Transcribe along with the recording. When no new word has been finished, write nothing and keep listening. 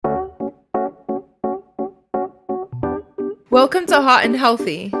Welcome to Hot and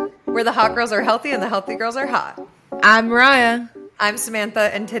Healthy. Where the hot girls are healthy and the healthy girls are hot. I'm Mariah. I'm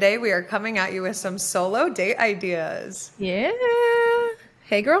Samantha, and today we are coming at you with some solo date ideas. Yeah.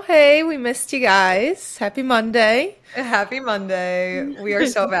 Hey girl, hey, we missed you guys. Happy Monday. Happy Monday. We are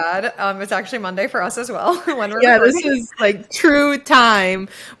so bad. It's actually Monday for us as well. When we're This recording. is like true time.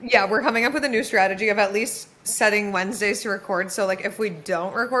 Yeah, we're coming up with a new strategy of at least setting Wednesdays to record. So like if we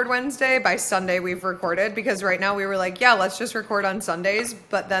don't record Wednesday, by Sunday we've recorded, because right now we were like, yeah, let's just record on Sundays,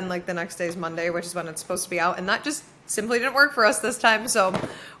 but then like the next day is Monday, which is when it's supposed to be out, and that just simply didn't work for us this time. So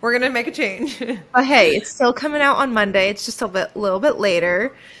we're gonna make a change. But hey, it's still coming out on Monday. It's just a little bit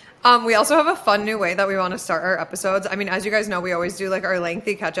later. We also have a fun new way that we want to start our episodes. I mean, as you guys know, we always do like our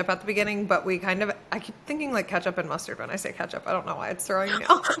lengthy catch up at the beginning, but I keep thinking like ketchup and mustard when I say ketchup. I don't know why it's throwing me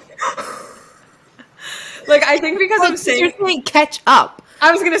off. Like, I think because I'm saying, you're saying catch up.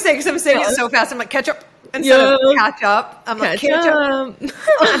 I was going to say, because I'm saying it so fast, I'm like ketchup instead of catch up. I'm like ketchup.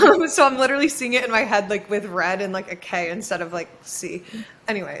 So I'm literally seeing it in my head like with red and like a K instead of like C.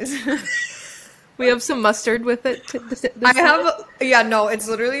 Anyways. We have some mustard with it. It's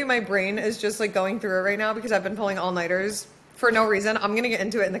literally my brain is just like going through it right now because I've been pulling all-nighters for no reason. I'm going to get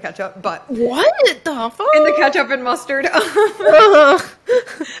into it in the ketchup, but what the fuck? In the ketchup and mustard.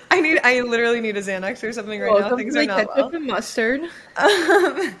 I literally need a Xanax or something right now. Things are not ketchup well. and mustard.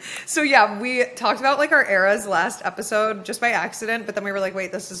 So yeah, we talked about like our eras last episode just by accident, but then we were like,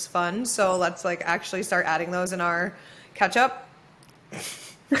 wait, this is fun. So let's like actually start adding those in our ketchup.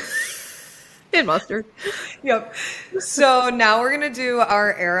 And mustard. Yep. So now we're going to do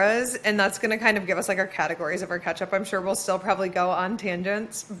our eras, and that's going to kind of give us like our categories of our ketchup. I'm sure we'll still probably go on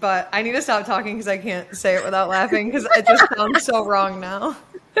tangents, but I need to stop talking because I can't say it without laughing because it just sounds so wrong now.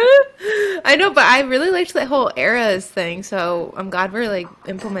 I know, but I really liked that whole eras thing, so I'm glad we're like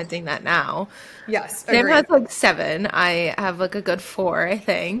implementing that now. Yes. Sam agreed. has like 7. I have like a good 4, I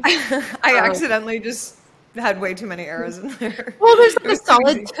think. I accidentally just had way too many eras in there. Well, there's like a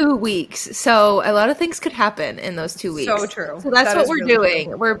solid 2 weeks, so a lot of things could happen in those 2 weeks. So true. So that's That what is we're really doing.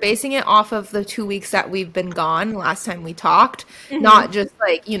 true. We're basing it off of the 2 weeks that we've been gone last time we talked, not just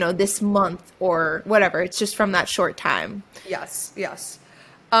like, this month or whatever. It's just from that short time. Yes.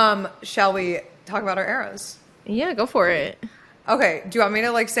 Shall we talk about our eras? Yeah, go for it. Okay. Do you want me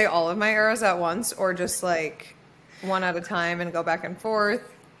to like say all of my eras at once or just like one at a time and go back and forth?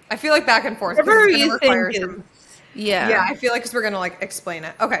 I feel like back and forth. Whatever it's gonna you require think some- Yeah, I feel like because we're going to like explain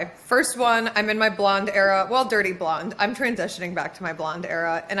it. Okay, first one, I'm in my blonde era. Well, dirty blonde. I'm transitioning back to my blonde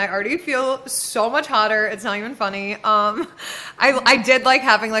era, and I already feel so much hotter. It's not even funny. I did like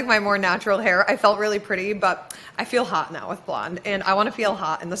having like my more natural hair. I felt really pretty, but I feel hot now with blonde, and I want to feel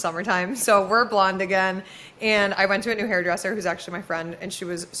hot in the summertime. So we're blonde again, and I went to a new hairdresser who's actually my friend, and she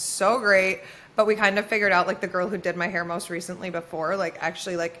was so great. But we kind of figured out like the girl who did my hair most recently before, like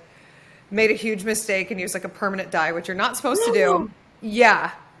actually like made a huge mistake and used like a permanent dye, which you're not supposed to do.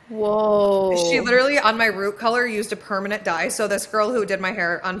 Yeah. Whoa. She literally on my root color used a permanent dye. So this girl who did my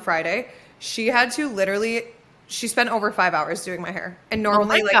hair on Friday, she had to she spent over 5 hours doing my hair. And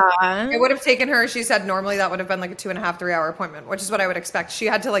normally God. it would have taken her, she said normally that would have been like a 2.5, 3 hour appointment, which is what I would expect. She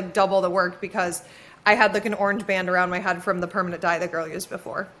had to like double the work because I had like an orange band around my head from the permanent dye the girl used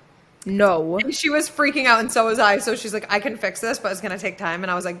before. No. And she was freaking out, and so was I. So she's like, I can fix this, but it's going to take time.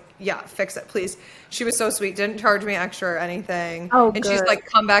 And I was like, yeah, fix it, please. She was so sweet. Didn't charge me extra or anything. Oh, and good. she's like,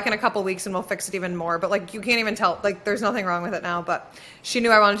 come back in a couple weeks and we'll fix it even more. But like, you can't even tell. Like, there's nothing wrong with it now. But she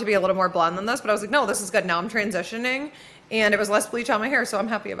knew I wanted to be a little more blonde than this. But I was like, no, this is good. Now I'm transitioning. And it was less bleach on my hair, so I'm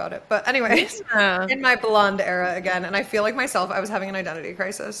happy about it. But anyways, in my blonde era again. And I feel like myself, I was having an identity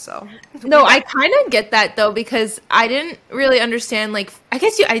crisis. So No, I kind of get that though, because I didn't really understand, like, I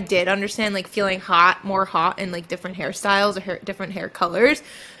guess I did understand, like, feeling more hot in, like, different hairstyles or different hair colors.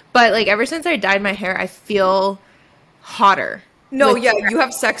 But, like, ever since I dyed my hair, I feel hotter. no, With yeah, hair. you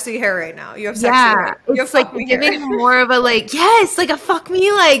have sexy hair right now. You have sexy hair. You have It's like fuck me hair. giving more of a like, yes, like a fuck me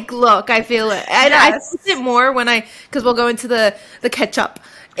like look. I feel it, and Yes. I feel it more when because we'll go into the ketchup,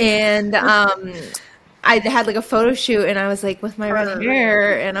 and I had like a photo shoot, and I was like with my red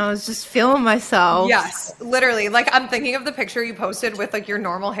hair, and I was just feeling myself. Yes, literally. Like, I'm thinking of the picture you posted with like your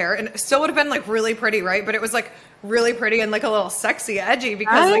normal hair, and it still would have been like really pretty, right? But it was like really pretty and like a little sexy, edgy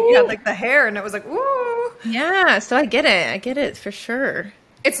because like you had like the hair, and it was like, ooh. Yeah, so I get it for sure.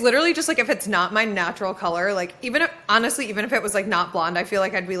 It's literally just like if it's not my natural color, like even if it was like not blonde, I feel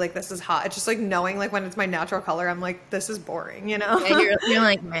like I'd be like, this is hot. It's just like knowing like when it's my natural color, I'm like, this is boring, you know? And you're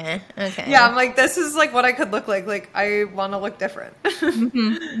like, meh, okay. Yeah, I'm like, this is like what I could look like. Like, I want to look different.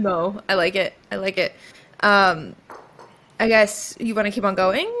 No, I like it. I guess you want to keep on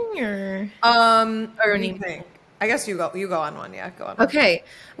going, or What do you need- think? I guess you go on one. Yeah, go on one. Okay.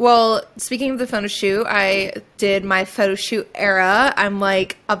 Well, speaking of the photo shoot, I did my photo shoot era. I'm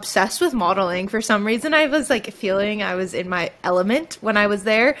like obsessed with modeling. For some reason, I was like feeling I was in my element when I was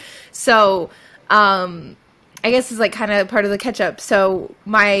there. So, I guess it's like kind of part of the catch up. So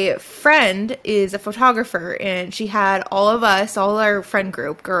my friend is a photographer and she had all of us, all our friend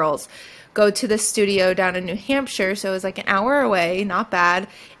group, girls, go to the studio down in New Hampshire. So it was like an hour away, not bad.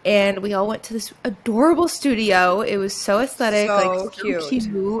 And we all went to this adorable studio. It was so aesthetic, So like cute. so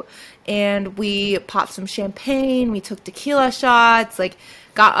cute. And we popped some champagne. We took tequila shots, like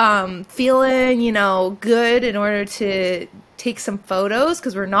got feeling, good in order to take some photos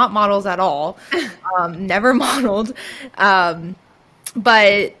because we're not models at all. Never modeled.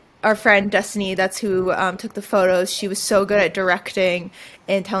 But our friend Destiny, that's who took the photos, she was so good at directing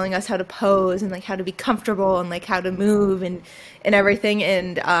and telling us how to pose and like how to be comfortable and like how to move and everything.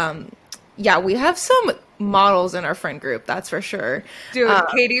 And yeah, we have some models in our friend group, that's for sure. Dude,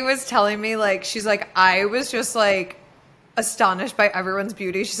 Katie was telling me, like, she's like, I was just like astonished by everyone's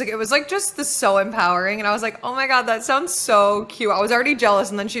beauty. She's like, it was like just so empowering. And I was like, oh my God, that sounds so cute. I was already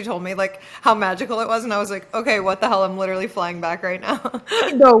jealous. And then she told me like how magical it was. And I was like, okay, what the hell? I'm literally flying back right now.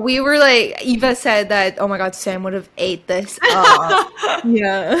 No, we were like, Eva said that, oh my God, Sam would have ate this up.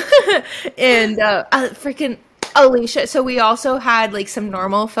 Yeah. And freaking Alicia. So we also had like some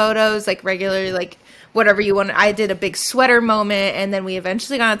normal photos, like regular, like whatever you want. I did a big sweater moment, and then we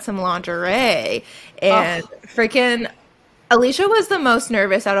eventually got some lingerie. And freaking Alicia was the most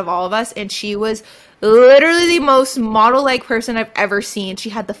nervous out of all of us, and she was literally the most model-like person I've ever seen. She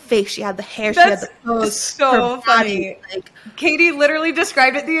had the face, she had the hair, she had the pose. So funny. Like, Katie literally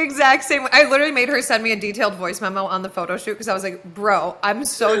described it the exact same way. I literally made her send me a detailed voice memo on the photo shoot because I was like, bro, I'm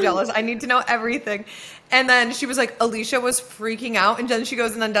so jealous. I need to know everything. And then she was like, Alicia was freaking out. And then she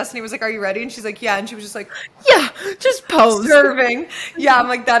goes, and then Destiny was like, are you ready? And she's like, yeah. And she was just like, yeah, just pose. serving. Yeah, I'm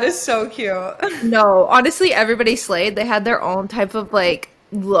like, that is so cute. No, honestly, everybody slayed. They had their own type of like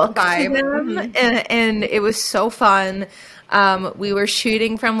look Vibe. to them, and it was so fun. We were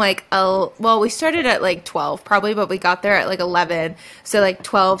shooting from like we started at like 12 probably, but we got there at like 11, so like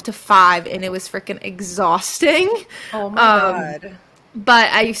 12 to 5, and it was freaking exhausting. Oh my God.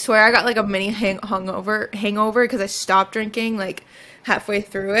 But I swear I got like a mini hangover because I stopped drinking like halfway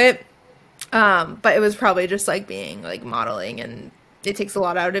through it. But it was probably just like being like modeling, and it takes a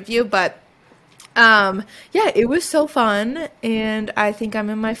lot out of you. But yeah, it was so fun, and I think I'm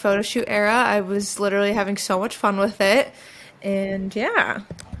in my photo shoot era. I was literally having so much fun with it, and yeah.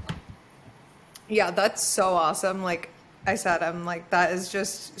 Yeah, that's so awesome. Like I said, I'm like, that is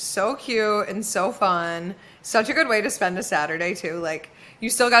just so cute and so fun. Such a good way to spend a Saturday too. Like you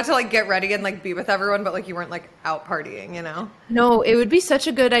still got to like get ready and like be with everyone, but like you weren't like out partying, you know? No, it would be such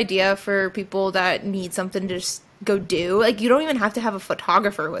a good idea for people that need something to just go do. Like you don't even have to have a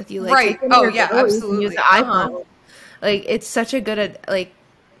photographer with you. Like, right. Oh yeah, absolutely. Use the iPhone. Like it's such a good like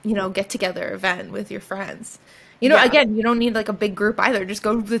get together event with your friends. Again, you don't need like a big group either. Just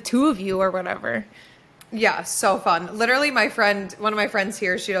go the two of you or whatever. Yeah, so fun. Literally one of my friends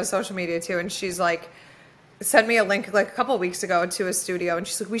here, she does social media too, and she's like sent me a link like a couple of weeks ago to a studio, and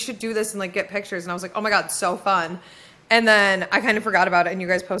she's like, we should do this and like get pictures. And I was like, oh my God, so fun. And then I kind of forgot about it, and you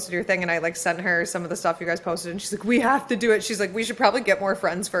guys posted your thing, and I like sent her some of the stuff you guys posted, and she's like, we have to do it. She's like, we should probably get more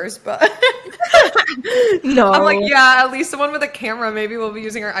friends first, but No. I'm like, yeah, at least someone with a camera. Maybe we'll be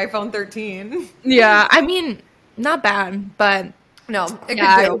using our iPhone 13. Yeah, I mean, not bad, but No, it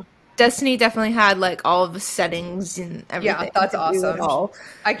yeah, could do. Destiny definitely had like all of the settings and everything. Yeah, that's to do it awesome. all.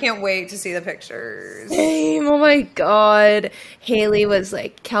 I can't wait to see the pictures. Same. Oh my God. Haley was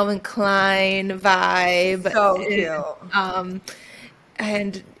like Calvin Klein vibe. So cute.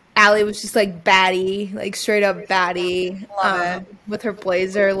 And Allie was just like baddie, like straight up baddie. Love it. With her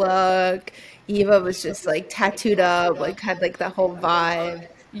blazer look. Eva was just like tattooed up, like had like that whole vibe.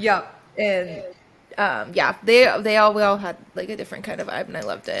 Yep. And yeah, we all had like a different kind of vibe, and I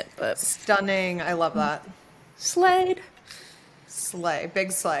loved it. But Stunning. I love that. slayed. Slay.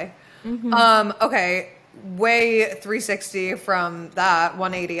 Big slay. Mm-hmm. Okay. Way 360 from that.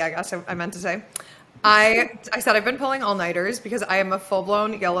 180, I guess I meant to say. I said I've been pulling all-nighters because I am a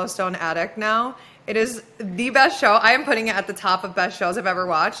full-blown Yellowstone addict now. It is the best show. I am putting it at the top of best shows I've ever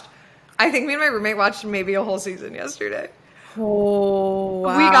watched. I think me and my roommate watched maybe a whole season yesterday. Oh,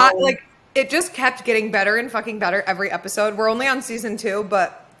 wow. We got like, it just kept getting better and fucking better every episode. We're only on season 2,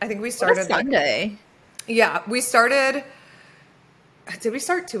 but I think we started Sunday. Yeah, we started. Did we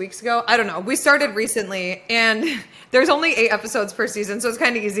start 2 weeks ago? I don't know. We started recently, and there's only 8 episodes per season, so it's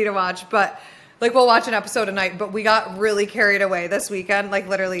kind of easy to watch. But like, we'll watch an episode a night. But we got really carried away this weekend, like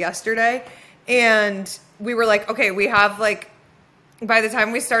literally yesterday, And we were like, okay, we have like, by the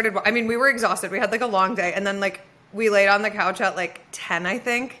time we started, I mean, we were exhausted. We had like a long day. And then like we laid on the couch at like 10, I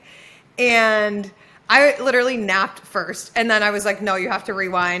think. And I literally napped first. And then I was like, no, you have to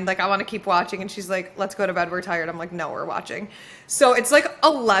rewind. Like, I want to keep watching. And she's like, let's go to bed. We're tired. I'm like, no, we're watching. So it's like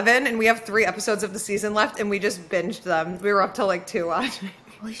 11 and we have 3 episodes of the season left and we just binged them. We were up till like 2 watching.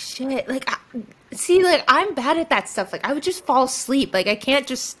 Holy shit. Like, see, like, I'm bad at that stuff. Like, I would just fall asleep. Like, I can't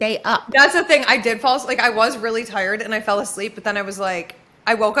just stay up. That's the thing. I did fall asleep. Like, I was really tired and I fell asleep. But then I was like,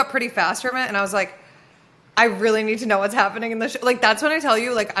 I woke up pretty fast from it. And I was like, I really need to know what's happening in the show. Like, that's when I tell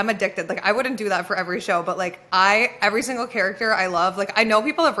you, like, I'm addicted. Like, I wouldn't do that for every show, but like, every single character I love. Like, I know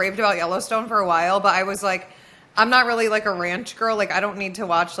people have raved about Yellowstone for a while, but I was like, I'm not really like a ranch girl. Like, I don't need to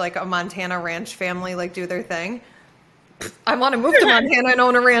watch like a Montana ranch family like do their thing. I want to move to Montana and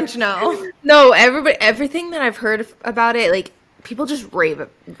own a ranch now. No, everything that I've heard about it, like, people just rave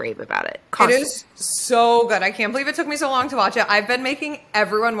about it. Constantly. It is so good. I can't believe it took me so long to watch it. I've been making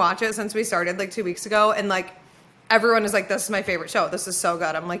everyone watch it since we started like 2 weeks ago. And like, everyone is like, this is my favorite show. This is so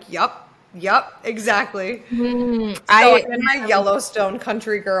good. I'm like, yup, exactly. So I'm in my Yellowstone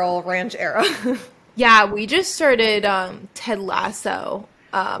country girl ranch era. Yeah, we just started Ted Lasso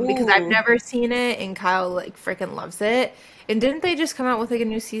because I've never seen it and Kyle like freaking loves it. And didn't they just come out with like a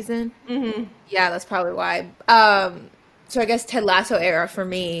new season? Mm-hmm. Yeah, that's probably why. So I guess Ted Lasso era for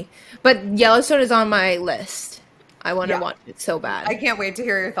me. But Yellowstone is on my list. I want to watch it so bad. I can't wait to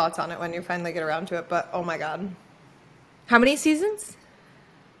hear your thoughts on it when you finally get around to it. But oh my God. How many seasons?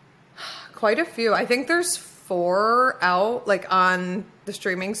 Quite a few. I think there's 4 out like on the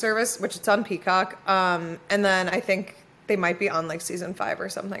streaming service, which it's on Peacock. And then I think they might be on like season 5 or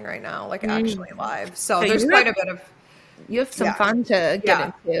something right now, like actually live. So there's quite a bit of... You have some fun to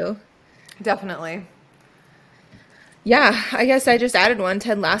get into. Definitely. Yeah, I guess I just added one,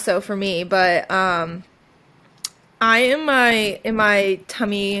 Ted Lasso for me, but I am in my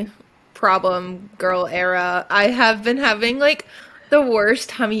tummy problem girl era. I have been having like the worst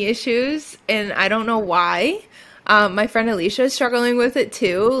tummy issues and I don't know why. My friend Alicia is struggling with it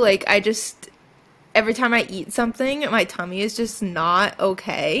too. Like every time I eat something, my tummy is just not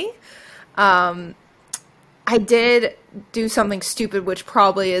okay. I did do something stupid, which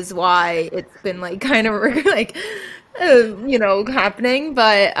probably is why it's been like kind of like happening,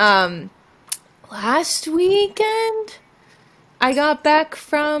 but last weekend I got back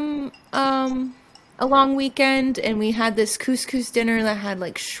from a long weekend and we had this couscous dinner that had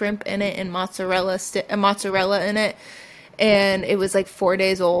like shrimp in it and mozzarella in it, and it was like 4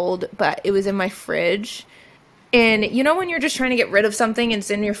 days old, but it was in my fridge. And you know when you're just trying to get rid of something and it's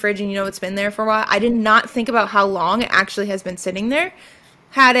in your fridge and you know it's been there for a while? I did not think about how long it actually has been sitting there.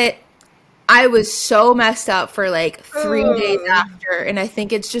 Had it I was so messed up for like 3 days after, and I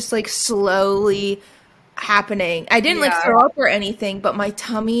think it's just like slowly happening. I didn't like throw up or anything, but my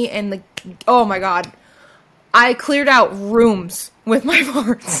tummy and oh my God, I cleared out rooms with my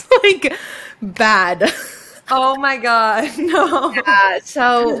farts, like bad. Oh my God, no. Yeah,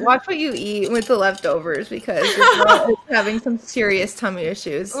 so watch what you eat with the leftovers because it's having some serious tummy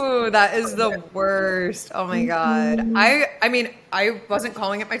issues. Ooh, that is the worst. Oh my God. I mean, I wasn't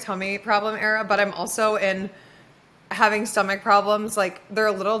calling it my tummy problem era, but I'm also in having stomach problems. Like they're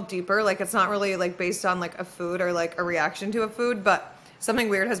a little deeper. Like it's not really like based on like a food or like a reaction to a food, but something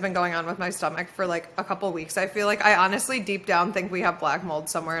weird has been going on with my stomach for like a couple weeks. I feel like I honestly deep down think we have black mold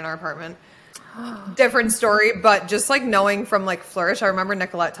somewhere in our apartment. Different story, but just like knowing from like Flourish, I remember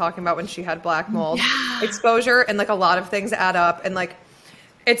Nicolette talking about when she had black mold exposure, and like a lot of things add up, and like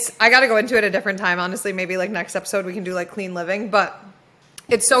I got to go into it a different time, honestly. Maybe like next episode we can do like clean living, but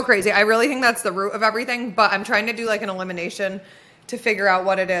it's so crazy. I really think that's the root of everything, but I'm trying to do like an elimination to figure out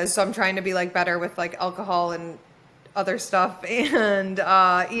what it is. So I'm trying to be like better with like alcohol and other stuff and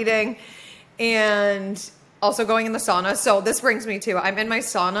eating and also going in the sauna. So this brings me to, I'm in my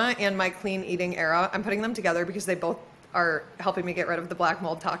sauna and my clean eating era. I'm putting them together because they both are helping me get rid of the black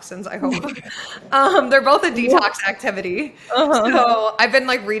mold toxins, I hope. They're both a detox activity. So I've been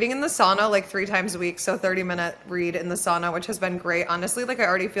like reading in the sauna like 3 times a week. So 30-minute read in the sauna, which has been great. Honestly, like I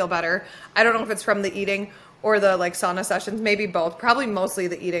already feel better. I don't know if it's from the eating or the like sauna sessions, maybe both, probably mostly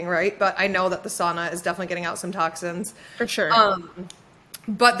the eating, right? But I know that the sauna is definitely getting out some toxins. For sure.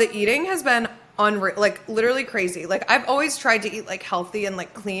 But the eating has been unreal, like literally crazy. Like I've always tried to eat like healthy and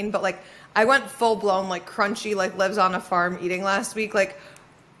like clean, but like I went full blown like crunchy, like lives on a farm eating last week. Like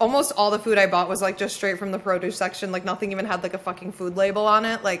almost all the food I bought was like just straight from the produce section. Like nothing even had like a fucking food label on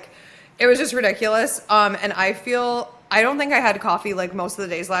it. Like it was just ridiculous. And I don't think I had coffee like most of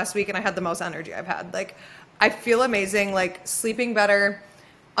the days last week, and I had the most energy I've had. Like I feel amazing, like sleeping better.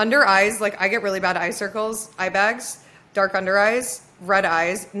 Under eyes, like I get really bad eye circles, eye bags, dark under eyes, red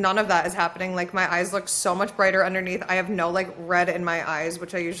eyes. None of that is happening. Like my eyes look so much brighter underneath. I have no like red in my eyes,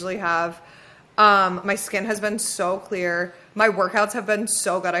 which I usually have. My skin has been so clear. My workouts have been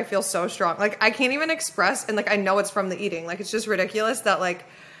so good. I feel so strong. Like I can't even express, and like I know it's from the eating. Like it's just ridiculous that like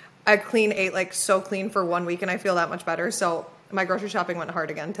I ate like so clean for 1 week and I feel that much better. So my grocery shopping went hard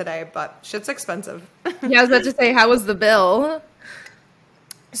again today, but shit's expensive. Yeah, I was about to say, how was the bill?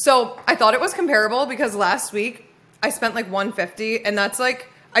 So I thought it was comparable because last week I spent like 150, and that's like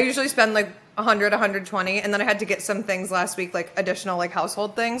I usually spend like 100, 120, and then I had to get some things last week, like additional like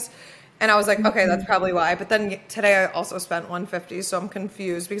household things. And I was like, okay, that's probably why. But then today I also spent 150, so I'm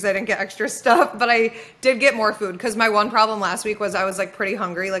confused because I didn't get extra stuff, but I did get more food because my one problem last week was I was like pretty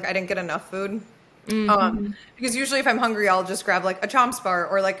hungry. Like I didn't get enough food. Because usually if I'm hungry, I'll just grab like a Chomps bar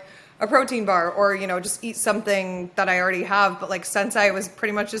or like a protein bar or, you know, just eat something that I already have. But like since I was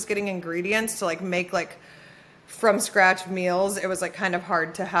pretty much just getting ingredients to like make like from scratch meals, it was like kind of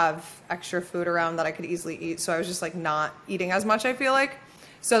hard to have extra food around that I could easily eat. So I was just like not eating as much, I feel like.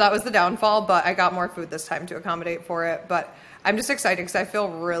 So that was the downfall, but I got more food this time to accommodate for it. But I'm just excited because I feel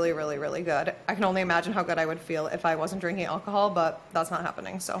really, really, really good. I can only imagine how good I would feel if I wasn't drinking alcohol, but that's not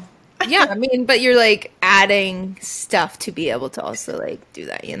happening. So Yeah, I mean, but you're like adding stuff to be able to also like do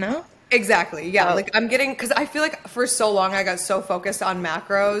that, you know? exactly. Yeah. Oh. Like I'm getting, because I feel like for so long I got so focused on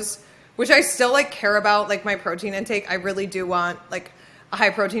macros, which I still like care about, like my protein intake. I really do want like a high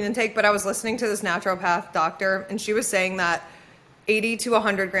protein intake, but I was listening to this naturopath doctor and she was saying that 80 to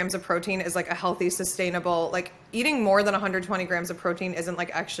 100 grams of protein is like a healthy, sustainable, like eating more than 120 grams of protein isn't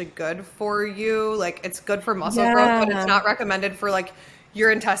like actually good for you. Like it's good for muscle growth, but it's not recommended for like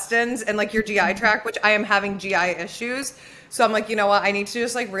your intestines and like your GI tract, which I am having GI issues. So I'm like, you know what? I need to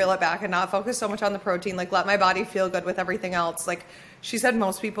just like reel it back and not focus so much on the protein, like let my body feel good with everything else. Like she said,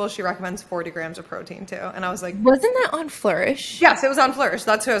 most people, she recommends 40 grams of protein too. And I was like, Wasn't that on Flourish? yes, it was on Flourish.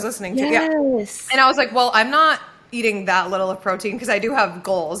 That's who I was listening to. Yeah. Yes. And I was like, well, I'm not eating that little of protein because I do have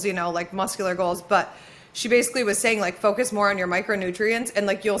goals, you know, like muscular goals, but she basically was saying like focus more on your micronutrients and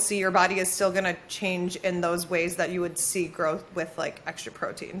like you'll see your body is still going to change in those ways that you would see growth with like extra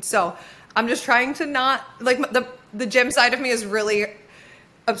protein. So I'm just trying to not like the gym side of me is really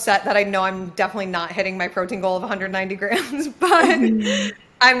upset that I know I'm definitely not hitting my protein goal of 190 grams, but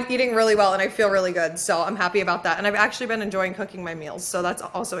I'm eating really well and I feel really good. So I'm happy about that. And I've actually been enjoying cooking my meals. So that's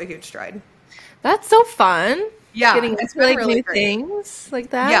also a huge stride. That's so fun. Yeah, Getting it's into been like really new great. things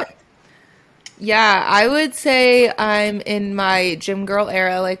like that. Yeah. Yeah, I would say I'm in my gym girl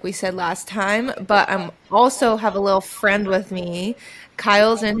era, like we said last time, but I'm also have a little friend with me.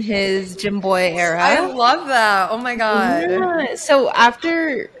 Kyle's in his gym boy I era. love that. Oh my God. Yeah. So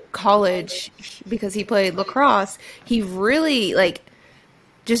after college, because he played lacrosse, he really like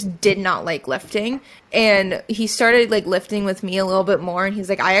just did not like lifting, and he started like lifting with me a little bit more, and he's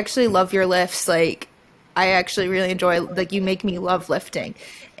like, I actually love your lifts, like I actually really enjoy, like you make me love lifting.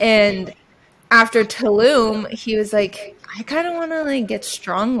 And after Tulum, he was like, I kind of want to like get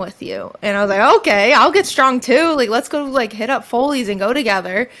strong with you. And I was like, okay, I'll get strong too. Like, let's go like hit up Foley's and go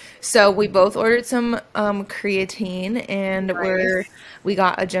together. So we both ordered some creatine, and Nice. we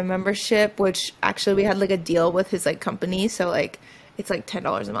got a gym membership, which actually we had like a deal with his like company. So like it's like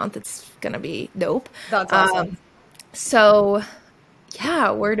 $10 a month. It's gonna be dope. That's awesome. So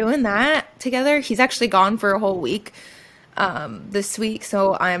yeah, we're doing that together. He's actually gone for a whole week this week,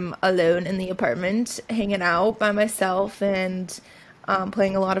 so I'm alone in the apartment, hanging out by myself and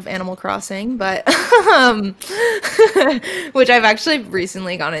playing a lot of Animal Crossing, but which I've actually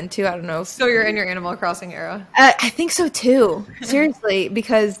recently gone into. I don't know. So you're in your Animal Crossing era. I think so too. Seriously,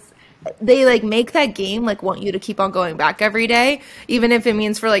 because they like make that game like want you to keep on going back every day, even if it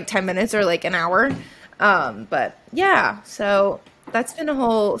means for like 10 minutes or like an hour. But yeah, so that's been a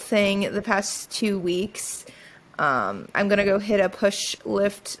whole thing the past 2 weeks. I'm gonna go hit a push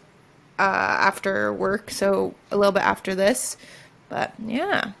lift after work, so a little bit after this. But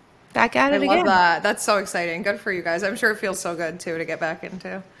yeah, back at I it love again. that. That's so exciting. Good for you guys. I'm sure it feels so good too to get back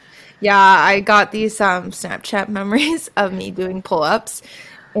into. Yeah, I got these Snapchat memories of me doing pull-ups.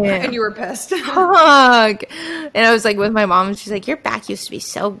 And you were pissed. Fuck. And I was like with my mom, and she's like, "Your back used to be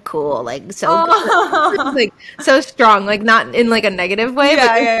so cool, like so good. Like so strong, like not in like a negative way, Yeah, but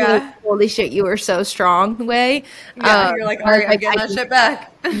just, yeah, like, yeah. holy shit, you were so strong way." Yeah, you're like, all I was right, I'm getting I that need shit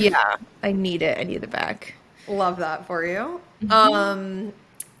back. Yeah, I need it. I need it back. Love that for you.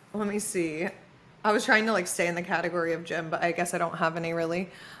 Let me see. I was trying to like stay in the category of gym, but I guess I don't have any really.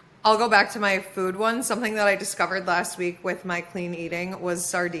 I'll go back to my food one. Something that I discovered last week with my clean eating was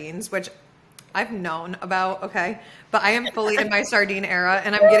sardines, which I've known about, okay? But I am fully in my sardine era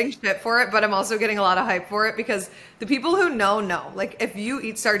and I'm getting shit for it, but I'm also getting a lot of hype for it because the people who know. Like, if you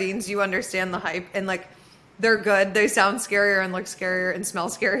eat sardines, you understand the hype and, like, they're good. They sound scarier and look scarier and smell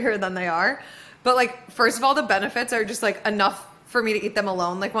scarier than they are. But, like, first of all, the benefits are just, like, enough for me to eat them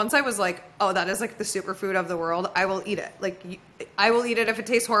alone. Like, once I was like, oh, that is, like, the superfood of the world, I will eat it. Like, I will eat it. If it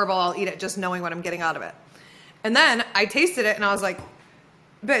tastes horrible, I'll eat it just knowing what I'm getting out of it. And then I tasted it and I was like,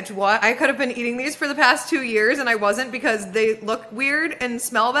 bitch, what? I could have been eating these for the past 2 years and I wasn't because they look weird and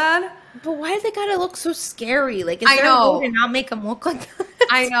smell bad. But why do they gotta look so scary? Like, is I there know. a way to not make them look like that?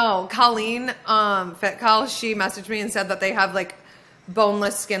 I know. Colleen, FitCol, she messaged me and said that they have like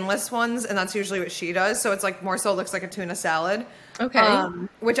boneless, skinless ones, and that's usually what she does. So it's like more so looks like a tuna salad. Okay.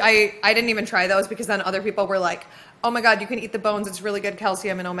 Which I didn't even try those because then other people were like, oh my God, you can eat the bones. It's really good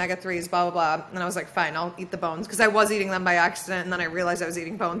calcium and omega-3s, blah, blah, blah. And I was like, fine, I'll eat the bones because I was eating them by accident. And then I realized I was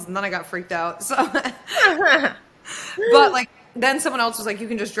eating bones and then I got freaked out. So, but like, then someone else was like, you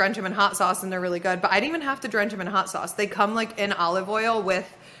can just drench them in hot sauce and they're really good. But I didn't even have to drench them in hot sauce. They come like in olive oil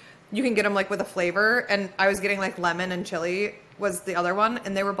with, you can get them like with a flavor. And I was getting like lemon and chili was the other one.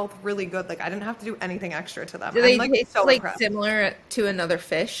 And they were both really good. Like I didn't have to do anything extra to them. Do they like, taste so like impressed. similar to another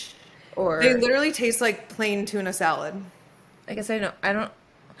fish? Or They literally taste like plain tuna salad. I guess I don't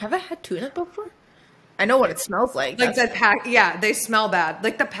have I had tuna before? I know what it smells like. Like the pack, yeah, they smell bad.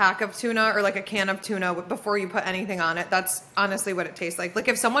 Like the pack of tuna or like a can of tuna before you put anything on it. That's honestly what it tastes like. Like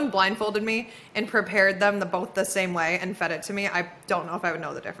if someone blindfolded me and prepared them both the same way and fed it to me, I don't know if I would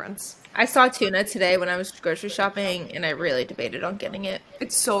know the difference. I saw tuna today when I was grocery shopping, and I really debated on getting it.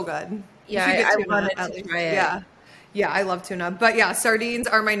 It's so good. Yeah, If you get I tuna, wanted at to least. try it. Yeah, I love tuna. But yeah, sardines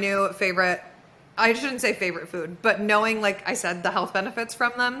are my new favorite. I shouldn't say favorite food, but knowing, like I said, the health benefits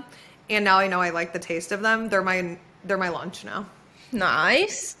from them, and now I know I like the taste of them. They're my lunch now.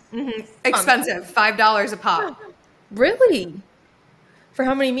 Nice. Expensive, $5 a pop. Really? For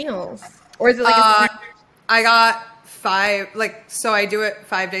how many meals? Or is it like I got 5, like, so I do it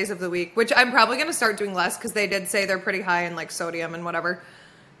 5 days of the week, which I'm probably going to start doing less because they did say they're pretty high in like sodium and whatever.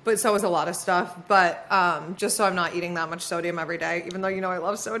 But so is a lot of stuff. But just so I'm not eating that much sodium every day, even though you know I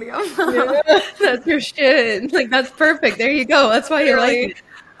love sodium. that's your shit. Like, that's perfect. There you go. That's why you like it.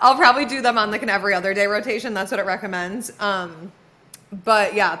 I'll probably do them on like an every other day rotation. That's what it recommends.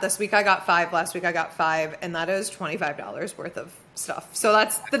 But yeah, this week I got 5. Last week I got 5, and that is $25 worth of stuff. So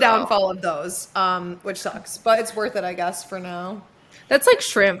that's the downfall of those, which sucks. But it's worth it, I guess, for now. That's like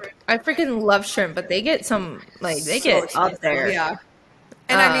shrimp. I freaking love shrimp, but they get some, like, they get up there. Yeah.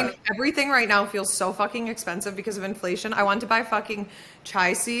 And I mean, everything right now feels so fucking expensive because of inflation. I wanted to buy fucking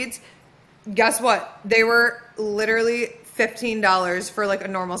chai seeds. Guess what? They were literally $15 for like a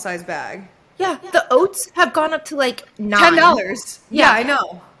normal size bag. Yeah, the oats have gone up to like $9. $10. Yeah, I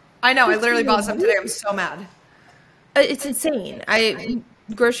know. I literally bought some today. I'm so mad. It's insane.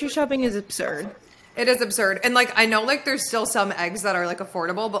 Grocery shopping is absurd. It is absurd. And like, I know like there's still some eggs that are like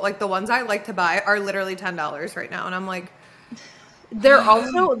affordable, but like the ones I like to buy are literally $10 right now. And I'm like, they're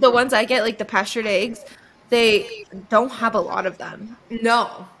also the ones I get, like the pastured eggs. They don't have a lot of them.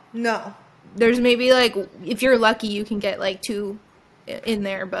 no. There's maybe like, if you're lucky, you can get like 2 in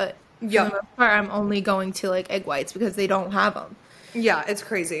there, but for the most part, I'm only going to like egg whites because they don't have them. Yeah, it's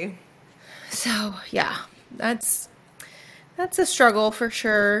crazy. So yeah, that's a struggle for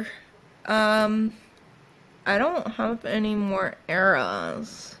sure. I don't have any more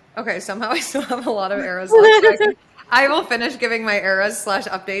eras. Okay, somehow I still have a lot of eras left. I will finish giving my eras /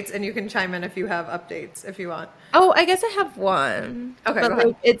 updates, and you can chime in if you have updates if you want. Oh, I guess I have one. Okay, but go ahead.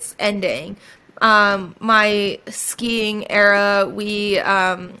 like, it's ending. My skiing era, we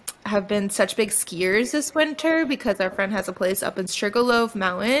have been such big skiers this winter because our friend has a place up in Sugarloaf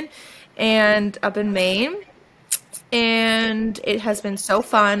Mountain and up in Maine. And it has been so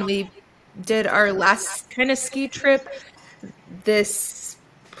fun. We did our last kind of ski trip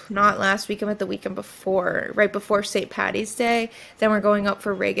not last weekend, but the weekend before, right before St. Paddy's Day. Then we're going up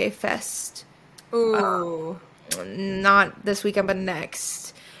for Reggae Fest. Ooh. Not this weekend, but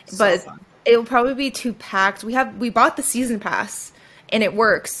next. So but fun. It'll probably be too packed. We bought the season pass, and it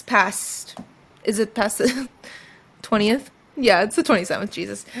works is it past the 20th? Yeah, it's the 27th,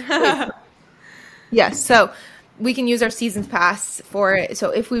 Jesus. Yes, so we can use our season pass for it. So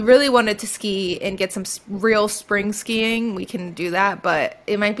if we really wanted to ski and get some real spring skiing, we can do that, but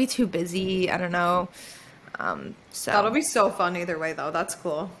it might be too busy. I don't know. So That'll be so fun either way, though. That's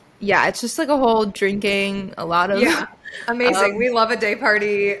cool. yeah, it's just like a whole drinking, a lot of Yeah. Amazing. We love a day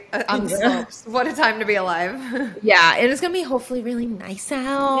party on the yeah. slopes. What a time to be alive. Yeah, and it's gonna be hopefully really nice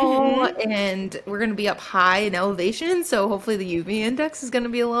out, hmm and we're gonna be up high in elevation, so hopefully the UV index is gonna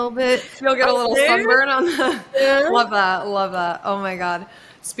be a little bit You'll get a up little there. sunburn on the. Yeah. Love that. Love that. Oh my God.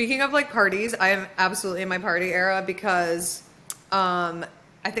 Speaking of like parties, I am absolutely in my party era because I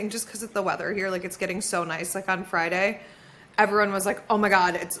think just because of the weather here, like it's getting so nice. Like on Friday, everyone was like, "Oh my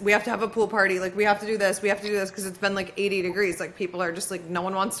God, we have to have a pool party. Like we have to do this. We have to do this because it's been like 80 degrees. Like people are just like no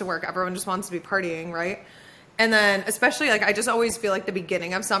one wants to work. Everyone just wants to be partying, right?" And then especially like I just always feel like the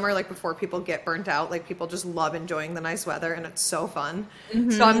beginning of summer, like before people get burnt out, like people just love enjoying the nice weather and it's so fun.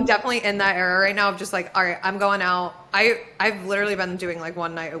 So I'm definitely in that era right now of just like, all right, I'm going out. I've literally been doing like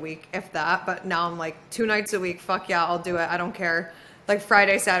one night a week, if that, but now I'm like 2 nights a week. Fuck yeah, I'll do it. I don't care. Like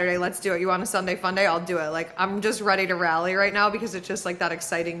Friday, Saturday, let's do it. You want a Sunday fun day? I'll do it. Like I'm just ready to rally right now because it's just like that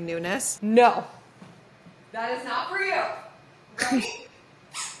exciting newness. No, that is not for you. Remy,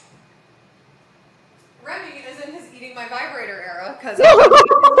 Remy is in his eating my vibrator era because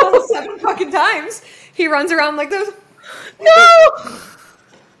 7 fucking times he runs around like this. No,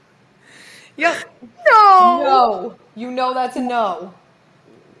 Yep. no, No. You know that's a no.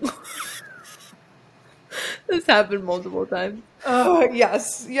 this happened multiple times. Oh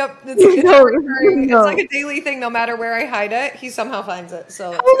yes. Yep. No, It's no. like a daily thing. No matter where I hide it, he somehow finds it.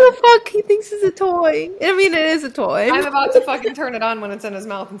 So How the fuck he thinks it's a toy? I mean, it is a toy. I'm about to fucking turn it on when it's in his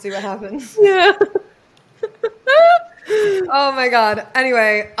mouth and see what happens. Yeah. Oh my God.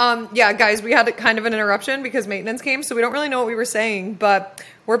 Anyway, yeah, guys, we had kind of an interruption because maintenance came, so we don't really know what we were saying, but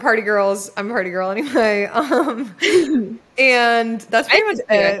we're party girls. I'm a party girl anyway. And that's pretty much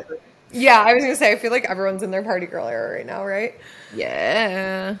it. Yeah, I was gonna say, I feel like everyone's in their party girl era right now, right?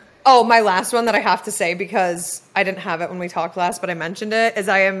 Yeah. Oh, my last one that I have to say because I didn't have it when we talked last, but I mentioned it, is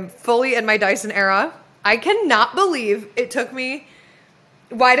I am fully in my Dyson era. I cannot believe it took me.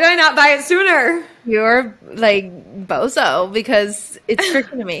 Why did I not buy it sooner? You're like bozo because it's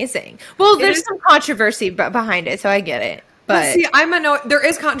freaking amazing. Well, there's is- some controversy behind it, so I get it. But See, there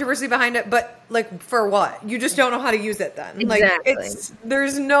is controversy behind it, but like for what? You just don't know how to use it then. Like Exactly.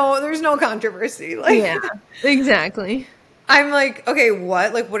 there's no controversy. Like yeah, exactly. I'm like, okay,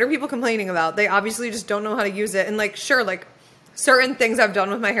 what? Like what are people complaining about? They obviously just don't know how to use it. And like sure, like certain things I've done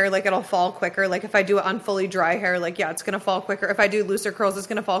with my hair, like it'll fall quicker. Like if I do it on fully dry hair, like yeah, it's gonna fall quicker. If I do looser curls, it's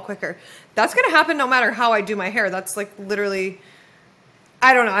gonna fall quicker. That's gonna happen no matter how I do my hair. That's like literally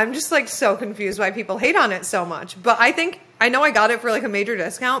I don't know. I'm just like so confused why people hate on it so much. But I know I got it for like a major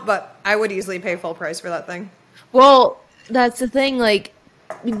discount, but I would easily pay full price for that thing. Well, that's the thing. Like,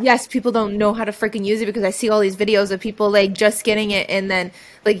 yes, people don't know how to freaking use it because I see all these videos of people like just getting it and then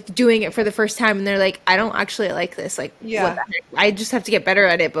like doing it for the first time, and they're like, "I don't actually like this. Like, Yeah. what the heck? I just have to get better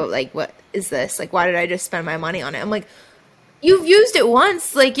at it." But like, what is this? Like, why did I just spend my money on it? I'm like, you've used it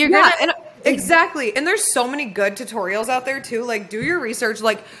once. Like, you're Yeah, gonna. and exactly. And there's so many good tutorials out there too. Like do your research,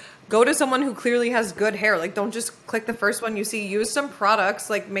 like go to someone who clearly has good hair. Like don't just click the first one you see. Use some products,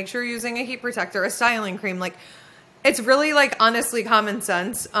 like make sure you're using a heat protector, a styling cream. Like it's really like honestly common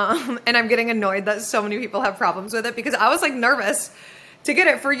sense. And I'm getting annoyed that so many people have problems with it because I was like nervous to get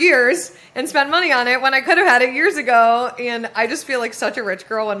it for years and spend money on it when I could have had it years ago. And I just feel like such a rich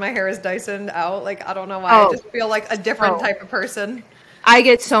girl when my hair is Dysoned out. Like I don't know why. Oh. I just feel like a different Oh. type of person. I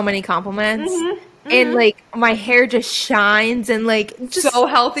get so many compliments, and like my hair just shines, and like just So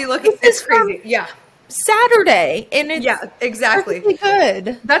healthy looking. This It's is from- crazy. Yeah. Saturday, and it's Yeah, exactly. perfectly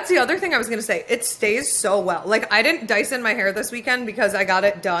good. That's the other thing I was going to say. It stays so well. Like I didn't Dyson my hair this weekend because I got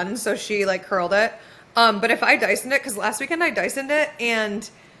it done. So she like curled it. But if I Dysoned it, cause last weekend I Dysoned it and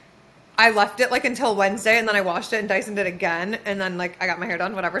I left it like until Wednesday and then I washed it and Dysoned it again. And then like I got my hair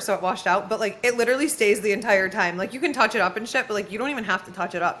done, whatever. So it washed out, but like it literally stays the entire time. Like you can touch it up and shit, but like you don't even have to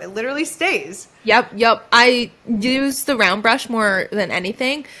touch it up. It literally stays. Yep. I use the round brush more than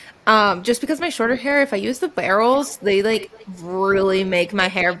anything. Just because my shorter hair, if I use the barrels, they like really make my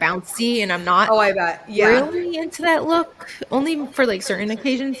hair bouncy, and I'm not Oh, I bet. Yeah. really into that look. Only for like certain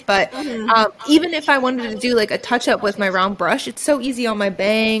occasions, but even if I wanted to do like a touch up with my round brush, it's so easy on my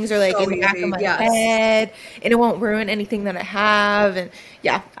bangs or like So in the back easy, of my yes. head, and it won't ruin anything that I have. And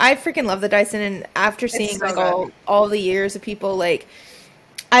yeah, I freaking love the Dyson. And after seeing so like good. all the years of people like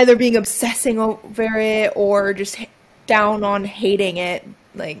either being obsessing over it or just down on hating it,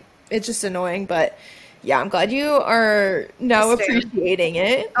 like it's just annoying. But yeah, I'm glad you are now Stan. appreciating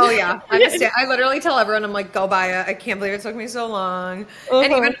it. Oh yeah, I literally tell everyone, I'm like, go buy it. I can't believe it took me so long.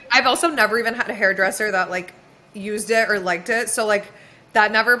 And even I've also never even had a hairdresser that like used it or liked it. So like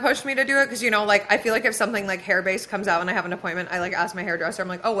that never pushed me to do it because, you know, like I feel like if something like hair based comes out and I have an appointment, I like ask my hairdresser, I'm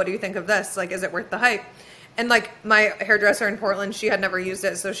like, oh, what do you think of this? Like, is it worth the hype? And like my hairdresser in Portland, she had never used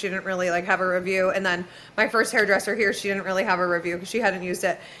it, so she didn't really like have a review. And then my first hairdresser here, she didn't really have a review because she hadn't used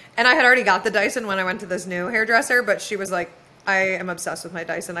it. And I had already got the Dyson when I went to this new hairdresser, but she was like, I am obsessed with my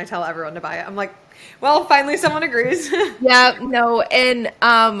Dyson. I tell everyone to buy it. I'm like, well, finally someone agrees. Yeah, no, and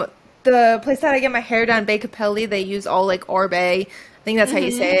the place that I get my hair done, Bay Capelli, they use all like Orbe, I think that's how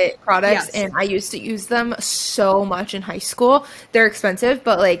you say it, products, Yes. and I used to use them so much in high school. They're expensive,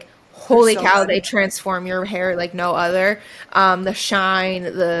 but like holy so cow, good. they transform your hair like no other. The shine,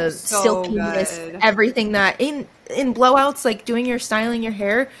 the So silkiness, good. everything that in blowouts, like doing your styling your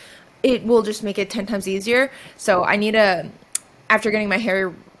hair, it will just make it 10 times easier. So I need a, after getting my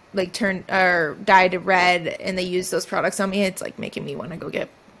hair like turned or dyed red and they use those products on me, it's like making me want to go get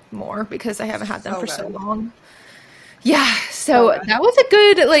more because I haven't had them for so good. long. Yeah, so So good. that was a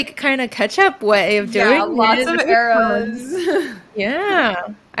good like kind of catch up way of doing Yeah, lots it. of It was fun. eras. Yeah.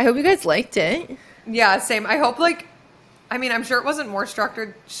 I hope you guys liked it. Yeah, same. I hope like, I mean, I'm sure it wasn't more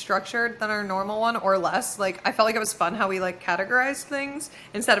structured than our normal one or less. Like, I felt like it was fun how we like categorized things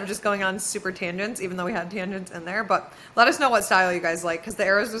instead of just going on super tangents, even though we had tangents in there. But let us know what style you guys like because the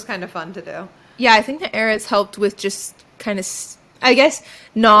eras was kind of fun to do. Yeah, I think the eras helped with just kind of, I guess,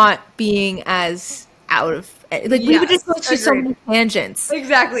 not being as out of, like, we would just go to so agreed. many tangents.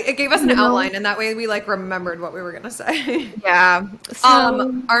 Exactly. It gave us an You know? outline, and that way we like remembered what we were gonna say. Yeah.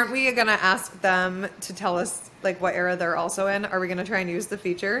 So, Aren't we gonna ask them to tell us like what era they're also in? Are we gonna try and use the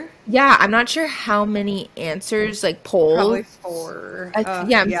feature? yeah, I'm not sure how many answers, like, polls. Probably 4.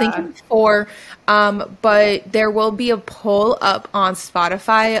 Yeah, I'm thinking 4. But there will be a poll up on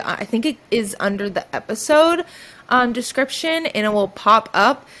Spotify. I think it is under the episode description, and it will pop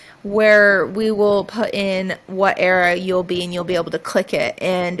up where we will put in what era you'll be, and you'll be able to click it,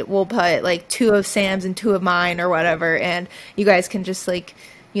 and we'll put like 2 of Sam's and 2 of mine or whatever, and you guys can just like,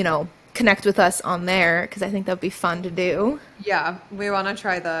 you know, connect with us on there because I think that'd be fun to do. Yeah, we want to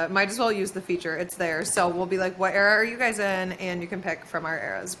try might as well use the feature. It's there. So we'll be like, what era are you guys in? And you can pick from our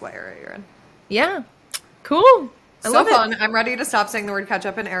eras what era you're in. Yeah, cool. I So love it. fun. I'm ready to stop saying the word catch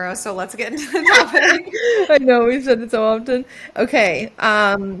up in era. So let's get into the topic. I know we said it so often. Okay.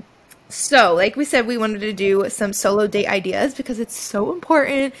 So like we said, we wanted to do some solo date ideas because it's so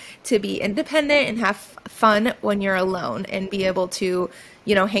important to be independent and have fun when you're alone and be able to,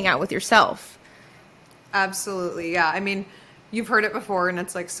 you know, hang out with yourself. Absolutely. Yeah. I mean, you've heard it before and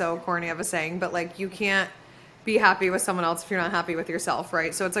it's like so corny of a saying, but like you can't be happy with someone else if you're not happy with yourself,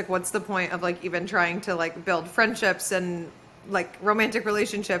 right? So it's like, what's the point of like even trying to like build friendships and like romantic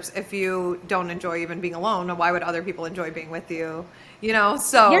relationships if you don't enjoy even being alone? Why would other people enjoy being with you? You know,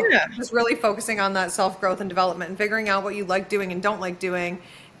 so Yeah. just really focusing on that self-growth and development and figuring out what you like doing and don't like doing.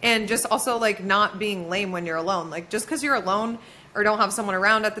 And just also like not being lame when you're alone. Like just because you're alone or don't have someone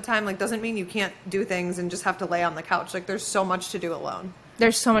around at the time, like doesn't mean you can't do things and just have to lay on the couch. Like there's so much to do alone.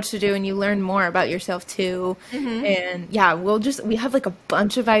 There's so much to do and you learn more about yourself too. And yeah, we have like a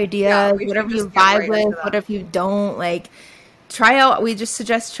bunch of ideas, Yeah, we should whatever you just get vibe right into with, that. whatever you don't like, we just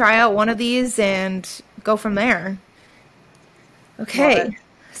suggest try out one of these and go from there. Love Okay. it.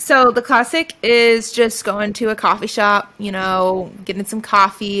 So the classic is just going to a coffee shop, you know, getting some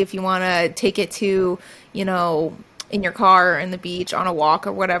coffee if you want to take it to, you know, in your car or in the beach on a walk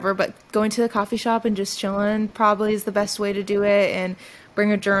or whatever. But going to the coffee shop and just chilling probably is the best way to do it. And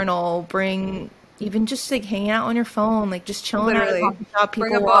bring a journal, bring even just like hanging out on your phone, like just chilling at a Literally. coffee shop.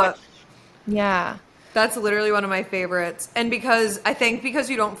 Bring People a watch. book. Yeah. That's literally one of my favorites. And because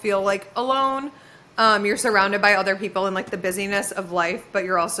you don't feel like alone, you're surrounded by other people in like the busyness of life, but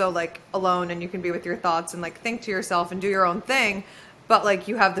you're also like alone and you can be with your thoughts and like think to yourself and do your own thing. But like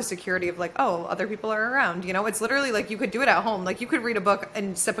you have the security of like, oh, other people are around. You know, it's literally like you could do it at home. Like you could read a book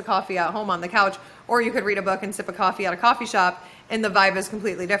and sip a coffee at home on the couch, or you could read a book and sip a coffee at a coffee shop, and the vibe is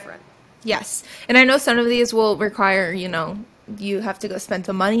completely different. Yes. And I know some of these will require, you know, you have to go spend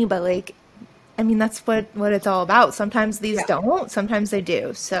some money, but like, I mean, that's what it's all about. Sometimes these Yeah. don't, sometimes they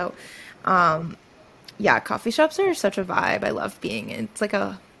do. So, yeah, coffee shops are such a vibe. I love being in. It's like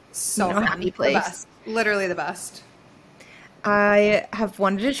a, So you know, fun. happy The place. best. Literally the best. I have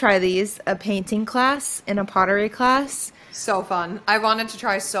wanted to try these, a painting class and a pottery class. So fun. I wanted to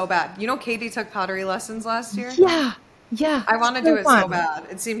try so bad. You know, Katie took pottery lessons last year. Yeah. Yeah. I want to so do it so fun. bad.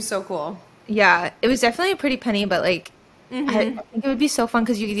 It seems so cool. Yeah, it was definitely a pretty penny, but like, I think it would be so fun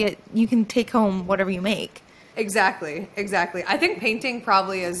because you can take home whatever you make. Exactly. I think painting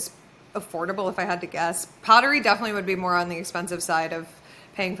probably is affordable if I had to guess. Pottery definitely would be more on the expensive side of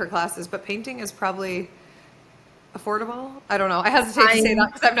paying for classes, but painting is probably affordable. I don't know. I hesitate to say that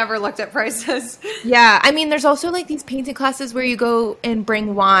because I've never looked at prices. Yeah, I mean, there's also like these painting classes where you go and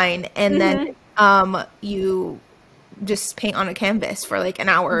bring wine, and then you just paint on a canvas for like an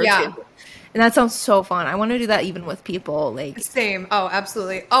hour or Yeah. two. And that sounds so fun. I want to do that even with people. Like, Same. Oh,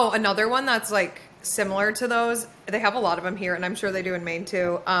 absolutely. Oh, another one that's like similar to those. They have a lot of them here, and I'm sure they do in Maine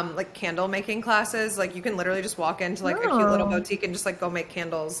too. Like candle making classes. Like you can literally just walk into like a cute little boutique and just like go make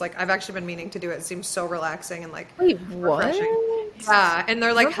candles. Like I've actually been meaning to do it. It seems so relaxing and like wait, what? refreshing. Yeah, and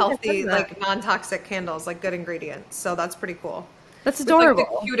they're like I don't think I've healthy, heard of that. like non-toxic candles, like good ingredients. So that's pretty cool. That's With, like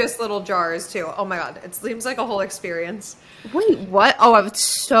adorable. the cutest little jars too. Oh my god, it seems like a whole experience. Wait, what? Oh, I would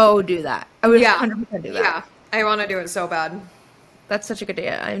so do that. I would Yeah, 100% do that. yeah. I want to do it so bad. That's such a good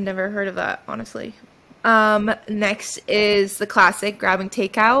idea. I've never heard of that, honestly. Next is the classic grabbing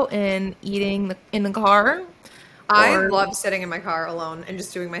takeout and eating in the car. I Or- love sitting in my car alone and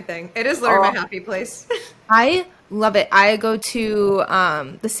just doing my thing. It is literally Oh. my happy place. I love it. I go to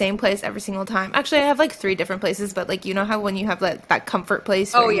the same place every single time. Actually, I have like 3 different places, but like you know how when you have that comfort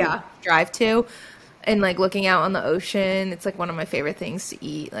place Oh, where yeah. you drive to and like looking out on the ocean, it's like one of my favorite things to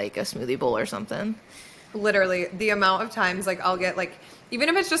eat, like a smoothie bowl or something. Literally, the amount of times like I'll get like even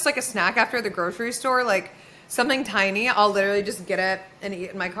if it's just like a snack after the grocery store, like something tiny, I'll literally just get it and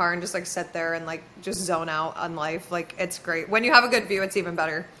eat in my car and just like sit there and like just zone out on life. Like it's great. When you have a good view, it's even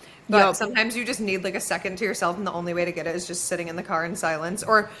better. But Yup. sometimes you just need like a second to yourself, and the only way to get it is just sitting in the car in silence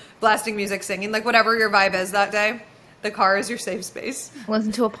or blasting music, singing, like whatever your vibe is that day. The car is your safe space.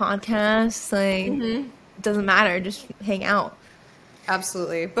 Listen to a podcast, like it doesn't matter, just hang out.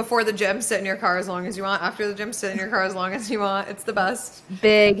 Absolutely. Before the gym, sit in your car as long as you want. After the gym, sit in your car as long as you want. It's the best.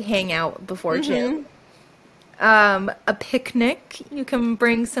 Big hangout before gym. A picnic. You can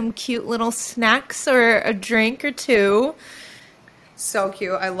bring some cute little snacks or a drink or two. So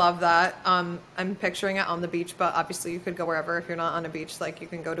cute. I love that. I'm picturing it on the beach, but obviously you could go wherever if you're not on a beach. Like you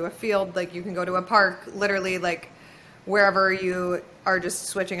can go to a field, like you can go to a park, literally like wherever you are just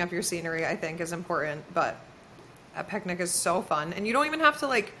switching up your scenery, I think is important. But a picnic is so fun. And you don't even have to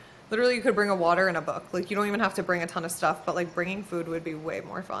like, literally you could bring a water and a book. Like you don't even have to bring a ton of stuff, but like bringing food would be way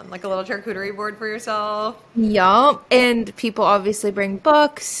more fun. Like a little charcuterie board for yourself. Yup. And people obviously bring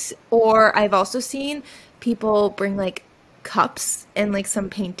books, or I've also seen people bring like cups and like some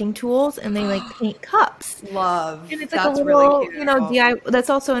painting tools and they like paint cups. Love. And it's like That's a little, really cute. you know, DIY. That's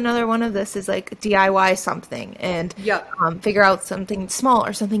also another one of this is like DIY something and Yep. figure out something small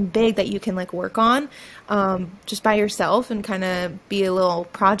or something big that you can like work on just by yourself and kind of be a little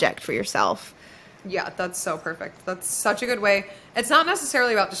project for yourself. Yeah, that's so perfect. That's such a good way. It's not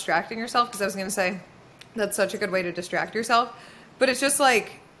necessarily about distracting yourself, because I was going to say that's such a good way to distract yourself, but it's just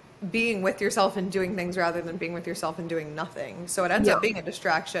like being with yourself and doing things rather than being with yourself and doing nothing. So it ends Yeah. up being a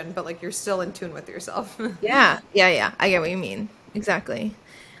distraction, but like you're still in tune with yourself. Yeah, yeah. I get what you mean. Exactly.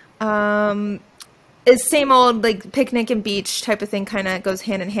 It's same old like picnic and beach type of thing kind of goes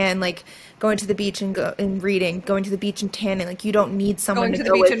hand in hand, like going to the beach and go and reading, going to the beach and tanning. Like you don't need someone Going to the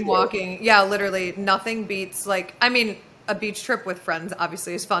go beach with and you. walking. Yeah, literally nothing beats like, I mean, a beach trip with friends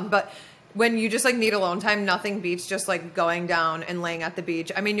obviously is fun, but when you just like need alone time, nothing beats just like going down and laying at the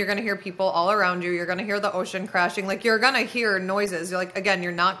beach. I mean, you're going to hear people all around you. You're going to hear the ocean crashing. Like you're going to hear noises. You're like, again,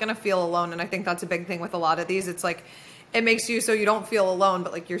 you're not going to feel alone. And I think that's a big thing with a lot of these. It's like, it makes you so you don't feel alone,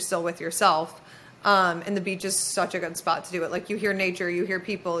 but like you're still with yourself. And the beach is such a good spot to do it. Like you hear nature, you hear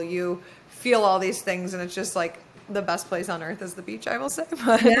people, you feel all these things. And it's just like the best place on earth is the beach, I will say.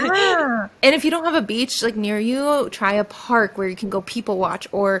 But Yeah. And if you don't have a beach like near you, try a park where you can go people watch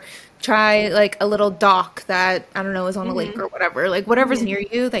or try like a little dock that I don't know is on a lake or whatever. Like whatever's near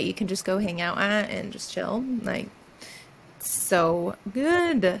you that you can just go hang out at and just chill. Like so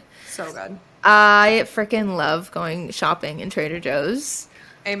good. so good. I freaking love going shopping in Trader Joe's.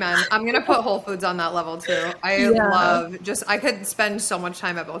 Amen. I'm going to put Whole Foods on that level too. I Yeah. love just, I could spend so much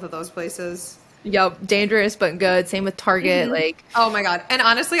time at both of those places. Yup, dangerous but good. Same with Target. Like, Oh my God. And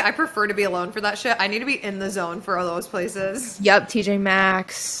honestly, I prefer to be alone for that shit. I need to be in the zone for all those places. yup, TJ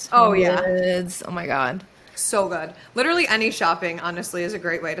Maxx. Oh, yeah. Woods. Oh my God. So good. Literally any shopping, honestly, is a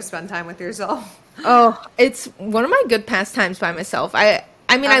great way to spend time with yourself. Oh, it's one of my good pastimes by myself. I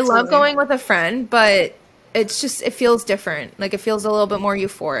mean, I love Absolutely. going with a friend, but it's just it feels different. Like it feels a little bit more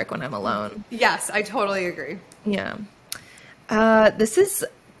euphoric when I'm alone. Yes, I totally agree. Yeah. This is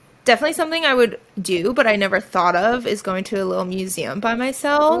definitely something I would do, but I never thought of is going to a little museum by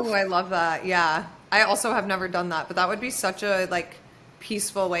myself. Oh, I love that. Yeah. I also have never done that, but that would be such a like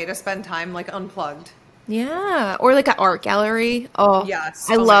peaceful way to spend time, like unplugged. Yeah, or like an art gallery. Oh, Yes.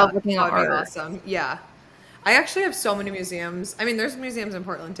 I Oh my love God, looking that at would be art. awesome. Yeah. I actually have so many museums. I mean, there's museums in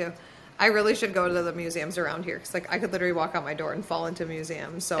Portland too. I really should go to the museums around here because like I could literally walk out my door and fall into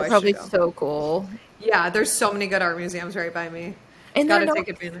museums. So They're I probably should go. so cool. Yeah, there's so many good art museums right by me. And Gotta they're not take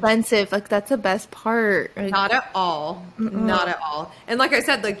advantage. expensive. Like, that's the best part. Like, Not at all. Not at all. And like I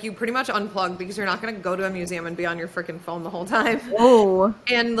said, like you pretty much unplug because you're not going to go to a museum and be on your freaking phone the whole time. oh,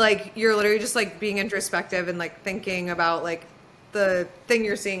 And like you're literally just like being introspective and like thinking about like the thing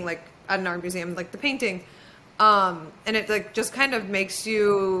you're seeing like at an art museum, like the painting. And it like just kind of makes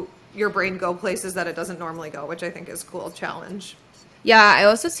your brain go places that it doesn't normally go, which I think is a cool challenge. yeah. I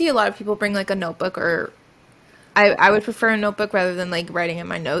also see a lot of people bring like a notebook, or I would prefer a notebook rather than like writing in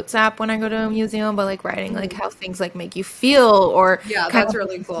my notes app when I go to a museum, but like writing like how things like make you feel, or Yeah, kind that's of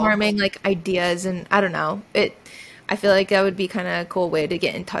really cool. forming like ideas. And I don't know, I feel like that would be kind of a cool way to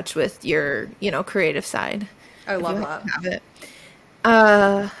get in touch with your, creative side. I if love you that. have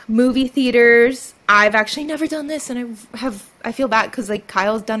it. Movie theaters. I've actually never done this, and I feel bad because like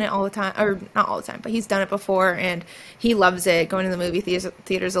Kyle's done it all the time, or not all the time, but he's done it before, and he loves it, going to the movie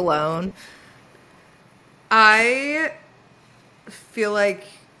theaters alone. I feel like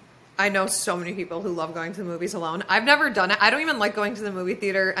I know so many people who love going to the movies alone. I've never done it. I don't even like going to the movie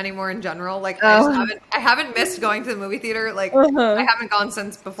theater anymore in general. Like I haven't missed going to the movie theater. Like I haven't gone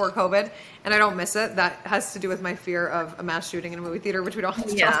since before COVID, and I don't miss it. That has to do with my fear of a mass shooting in a movie theater, which we don't have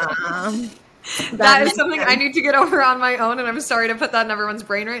to talk about. That is something I need to get over on my own, and I'm sorry to put that in everyone's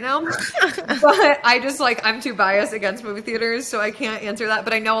brain right now. But I just like, I'm too biased against movie theaters, so I can't answer that.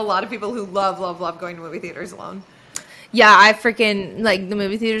 But I know a lot of people who love going to movie theaters alone. Yeah, I freaking like the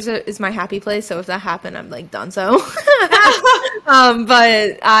movie theaters is my happy place. So if that happened, I'm like done. So,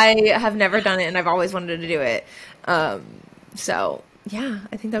 but I have never done it, and I've always wanted to do it. So yeah,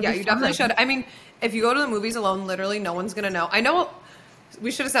 I think that. Yeah, be you fun. definitely should. I mean, if you go to the movies alone, literally no one's gonna know. I know we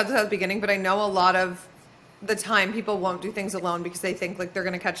should have said this at the beginning, but I know a lot of the time people won't do things alone because they think like they're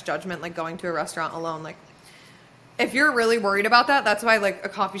gonna catch judgment, like going to a restaurant alone. Like if you're really worried about that, that's why like a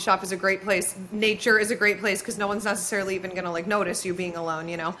coffee shop is a great place. Nature is a great place because no one's necessarily even gonna like notice you being alone.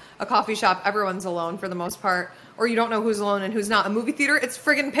 A coffee shop, everyone's alone for the most part, or you don't know who's alone and who's not. A movie theater, it's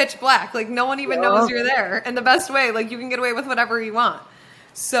friggin' pitch black. Like no one even knows you're there. And the best way, like you can get away with whatever you want.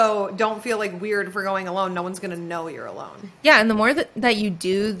 So don't feel like weird for going alone. No one's going to know you're alone. Yeah, and the more that you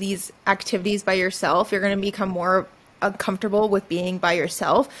do these activities by yourself, you're going to become more comfortable with being by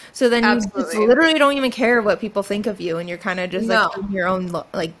yourself. So then you just literally don't even care what people think of you, and you're kind of just like in your own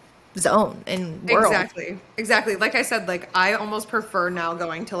like zone and world. Exactly. Like I said, like I almost prefer now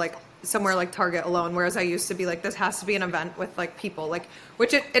going to like somewhere like Target alone, whereas I used to be like, this has to be an event with like people, like,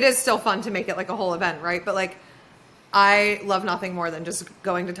 which it is still fun to make it like a whole event, right? But like I love nothing more than just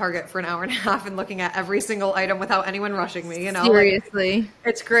going to Target for an hour and a half and looking at every single item without anyone rushing me, Seriously. Like,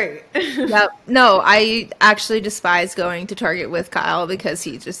 it's great. Yep. No, I actually despise going to Target with Kyle because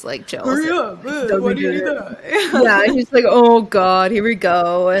he just like chills. Hurry up, what do you do? Yeah, he's like, oh God, here we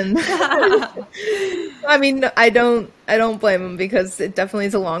go. And I mean, I don't blame him because it definitely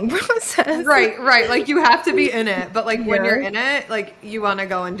is a long process. Right. Like you have to be in it, but like when you're in it, like you want to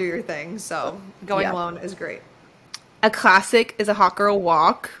go and do your thing. So going alone is great. A classic is a hot girl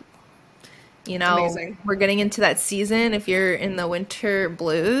walk. Amazing. We're getting into that season. If you're in the winter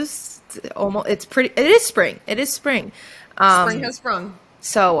blues, it is spring. It is spring. Spring has sprung.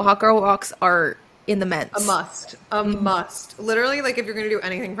 So hot girl walks are in the men's. A must. Literally, like if you're going to do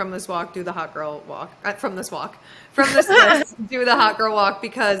anything from this walk, do the hot girl walk. From this list, do the hot girl walk,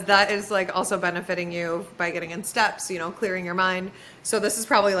 because that is like also benefiting you by getting in steps, clearing your mind. So this is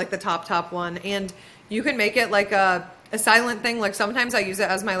probably like the top one. And you can make it like a silent thing. Like sometimes I use it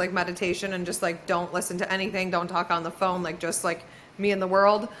as my like meditation and just like don't listen to anything, don't talk on the phone, like just like me and the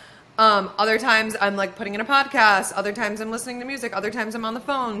world. Other times I'm like putting in a podcast, other times I'm listening to music, other times I'm on the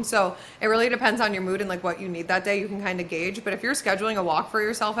phone. So it really depends on your mood and like what you need that day. You can kind of gauge. But if you're scheduling a walk for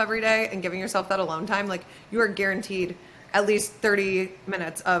yourself every day and giving yourself that alone time, like you are guaranteed at least 30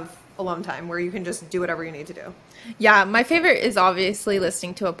 minutes of alone time where you can just do whatever you need to do. Yeah, my favorite is obviously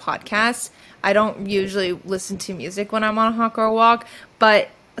listening to a podcast. I don't usually listen to music when I'm on a hot girl walk, but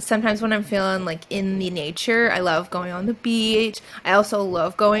sometimes when I'm feeling like in the nature, I love going on the beach. I also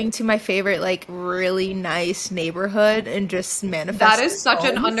love going to my favorite like really nice neighborhood and just manifesting. That is such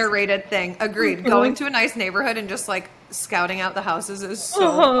an underrated thing. Agreed. Going to a nice neighborhood and just like scouting out the houses is so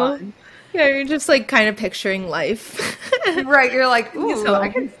fun. Yeah, you're just like kind of picturing life. Right. You're like, ooh,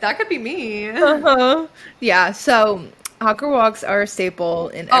 that could be me. Yeah. So hot girl walks are a staple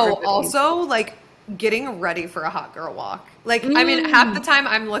in everybody's. Also like getting ready for a hot girl walk. Like, I mean, half the time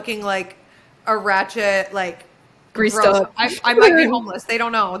I'm looking like a ratchet, like greased up. I might be homeless. They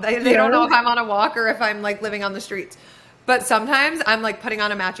don't know. They don't know if I'm on a walk or if I'm like living on the streets. But sometimes I'm like putting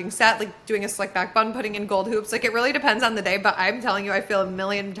on a matching set, like doing a slick back bun, putting in gold hoops. Like it really depends on the day, but I'm telling you, I feel a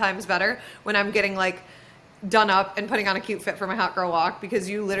million times better when I'm getting like done up and putting on a cute fit for my hot girl walk, because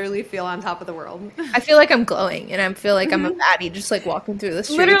you literally feel on top of the world. I feel like I'm glowing, and I feel like I'm a baddie just like walking through the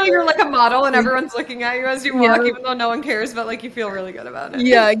street. Literally, you're like a model and everyone's looking at you as you walk, Yeah. even though no one cares, but like you feel really good about it.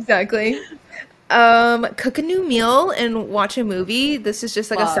 Yeah, exactly. Cook a new meal and watch a movie. This is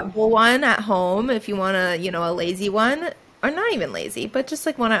just like a Love. simple one at home if you want to, a lazy one, or not even lazy, but just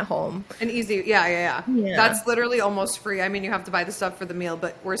like one at home. And easy, yeah. Yeah. That's literally almost free. I mean, you have to buy the stuff for the meal,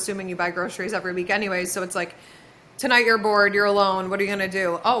 but we're assuming you buy groceries every week anyways, so it's like, tonight you're bored, you're alone, what are you gonna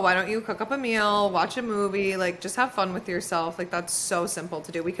do? Oh, why don't you cook up a meal, watch a movie, like just have fun with yourself. Like that's so simple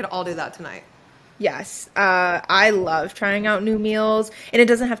to do. We could all do that tonight. Yes, I love trying out new meals, and it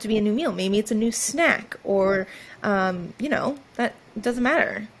doesn't have to be a new meal. Maybe it's a new snack, or that doesn't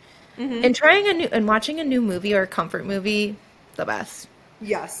matter. And trying a new and watching a new movie or a comfort movie, the best.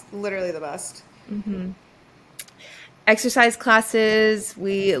 Yes, literally the best. Exercise classes,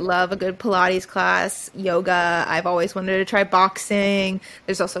 we love a good Pilates class, yoga. I've always wanted to try boxing.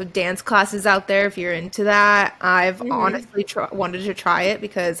 There's also dance classes out there if you're into that. I've honestly wanted to try it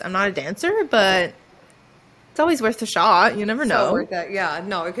because I'm not a dancer, but it's always worth a shot. You never know. So worth it. Yeah,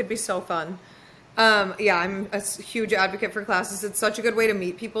 no, it could be so fun. Yeah, I'm a huge advocate for classes. It's such a good way to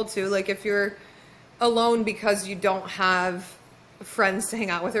meet people too. Like if you're alone because you don't have friends to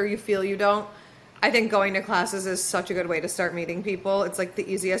hang out with, or you feel you don't, I think going to classes is such a good way to start meeting people. It's like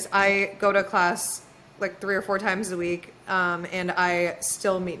the easiest. I go to class like 3 or 4 times a week, and I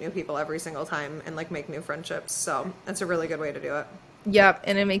still meet new people every single time and like make new friendships. So it's a really good way to do it. Yep,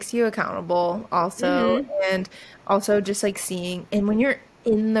 and it makes you accountable also, and also just like seeing, and when you're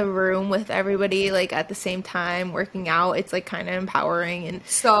in the room with everybody like at the same time working out, it's like kind of empowering, and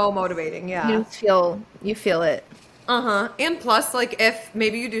So motivating, yeah. you feel it. And plus, like, if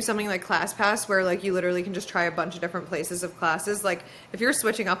maybe you do something like ClassPass where, like, you literally can just try a bunch of different places of classes. Like, if you're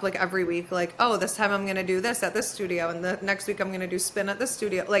switching up, like, every week, like, oh, this time I'm going to do this at this studio, and the next week I'm going to do spin at this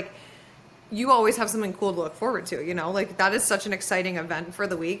studio. Like, you always have something cool to look forward to, you know? Like, that is such an exciting event for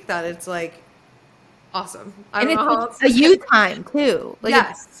the week that it's, like, awesome. I And don't it's know how like else a to you time too. Like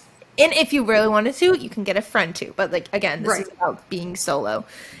Yes. and if you really wanted to, you can get a friend too. But like again, this Right. is about being solo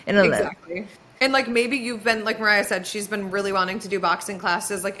and alone. Exactly. And like maybe you've been, like Mariah said, she's been really wanting to do boxing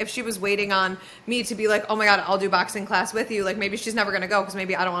classes. Like if she was waiting on me to be like, oh my God, I'll do boxing class with you, like maybe she's never going to go because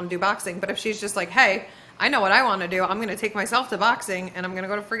maybe I don't want to do boxing. But if she's just like, hey, I know what I want to do, I'm going to take myself to boxing and I'm going to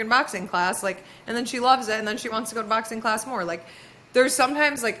go to friggin' boxing class. Like, and then she loves it and then she wants to go to boxing class more. Like there's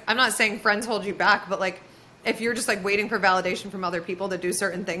sometimes, like, I'm not saying friends hold you back, but like if you're just like waiting for validation from other people to do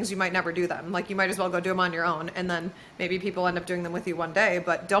certain things, you might never do them. Like you might as well go do them on your own, and then maybe people end up doing them with you one day,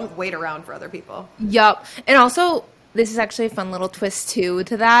 but don't wait around for other people. Yup. And also, this is actually a fun little twist too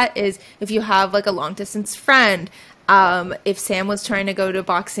to that is if you have like a long distance friend, if Sam was trying to go to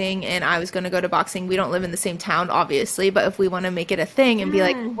boxing and I was going to go to boxing, we don't live in the same town, obviously, but if we want to make it a thing and be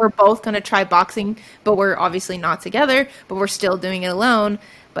like, we're both going to try boxing, but we're obviously not together, but we're still doing it alone,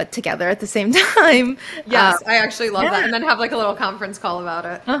 but together at the same time. Yes, I actually love that. yeah. And then have like a little conference call about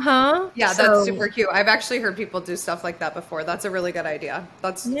it. Yeah, So- that's super cute. I've actually heard people do stuff like that before. That's a really good idea.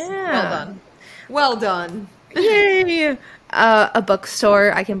 That's well Yeah. done. Well done. Yay! A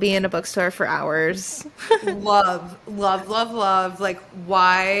bookstore. I can be in a bookstore for hours. Love, love, love, love. Like,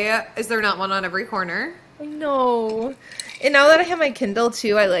 why is there not one on every corner? I know. And now that I have my Kindle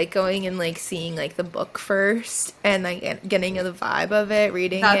too, I like going and like seeing like the book first and like getting the vibe of it,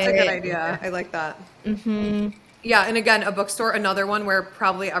 reading That's it. a good idea. I like that. Yeah, and again, a bookstore, another one where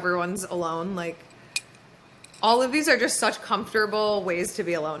probably everyone's alone. Like, all of these are just such comfortable ways to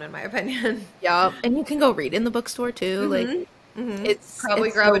be alone, in my opinion. Yep. And you can go read in the bookstore too. Like it's Probably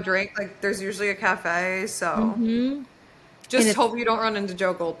it's grab so- a drink. Like, there's usually a cafe, so And just it's- hope you don't run into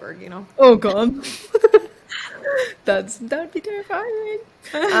Joe Goldberg, you know? Oh god. That would be terrifying.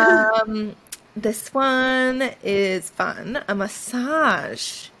 This one is fun. A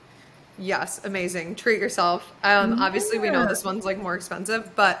massage. Yes, amazing. Treat yourself. Obviously, we know this one's like more expensive,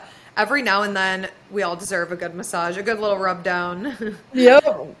 but every now and then we all deserve a good massage, a good little rub down.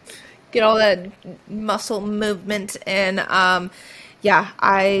 Yep. Get all that muscle movement and yeah,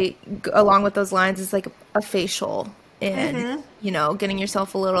 along with those lines is like a facial and getting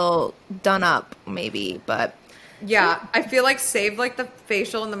yourself a little done up maybe, but Yeah, I feel like save like the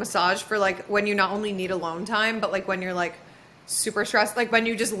facial and the massage for like when you not only need alone time, but like when you're like super stressed, like when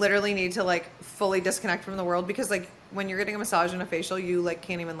you just literally need to like fully disconnect from the world, because like when you're getting a massage and a facial, you like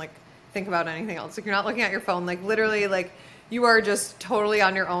can't even like think about anything else. Like you're not looking at your phone, like literally like you are just totally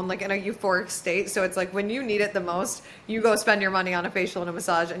on your own, like in a euphoric state. So it's like when you need it the most, you go spend your money on a facial and a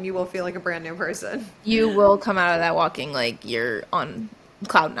massage, and you will feel like a brand new person. You will come out of that walking like you're on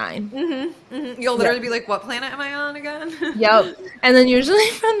cloud 9. You'll literally be like, "What planet am I on again?" Yep. And then usually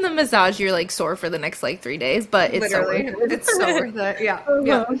from the massage, you're like sore for the next like 3 days, but it's Literally, so worth it. it's so worth it. Yeah,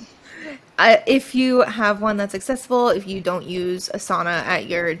 yeah. If you have one that's accessible, if you don't use a sauna at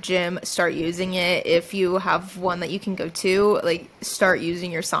your gym, start using it. If you have one that you can go to, like start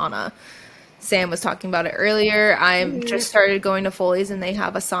using your sauna. Sam was talking about it earlier. I just started going to Foley's and they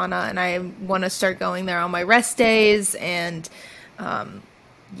have a sauna, and I want to start going there on my rest days. And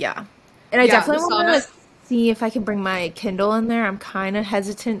yeah, and I definitely want to see if I can bring my Kindle in there. I'm kind of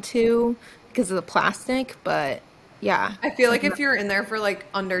hesitant to because of the plastic, but yeah. I feel like if you're in there for like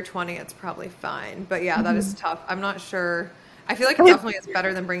under 20, it's probably fine. But yeah, that is tough. I'm not sure. I feel like it definitely is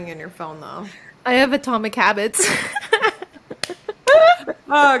better than bringing in your phone though. I have Atomic Habits.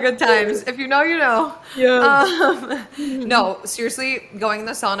 Oh, good times. If you know, you know. Yeah. No, seriously, going in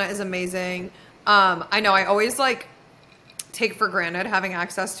the sauna is amazing. I know I always like take for granted having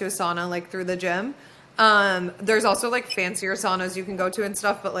access to a sauna like through the gym. There's also like fancier saunas you can go to and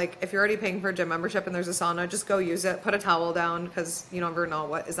stuff, but like if you're already paying for a gym membership and there's a sauna, just go use it. Put a towel down because you never know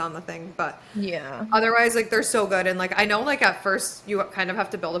what is on the thing. But Yeah. otherwise, like they're so good. And like I know like at first you kind of have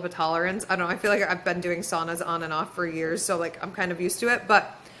to build up a tolerance. I don't know. I feel like I've been doing saunas on and off for years, so like I'm kind of used to it.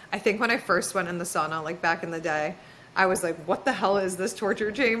 But I think when I first went in the sauna, like back in the day, I was like, what the hell is this torture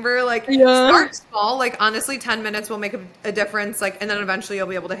chamber? Like, start small. Like, honestly, 10 minutes will make a difference. Like, and then eventually you'll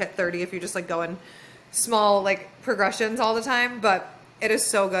be able to hit 30 if you just, like, go in small, like, progressions all the time. But it is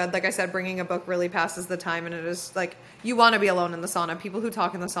so good. Like I said, bringing a book really passes the time. And it is, like, you want to be alone in the sauna. People who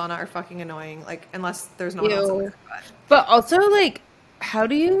talk in the sauna are fucking annoying. Like, unless there's no one else in there. But also, like, how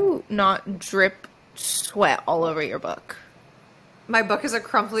do you not drip sweat all over your book? My book is a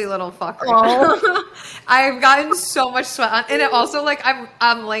crumply little fuck right now. I've gotten so much sweat on, and it also like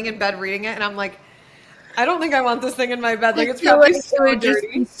I'm laying in bed reading it, and I'm like, I don't think I want this thing in my bed. Like it's probably like so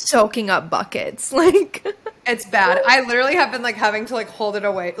dirty, just soaking up buckets. Like it's bad. I literally have been like having to like hold it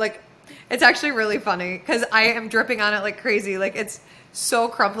away. Like it's actually really funny because I am dripping on it like crazy. Like it's so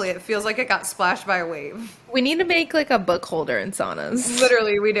crumply. It feels like it got splashed by a wave. We need to make like a book holder in saunas.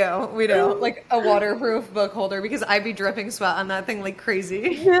 Literally, we do. We do. Like a waterproof book holder because I'd be dripping sweat on that thing like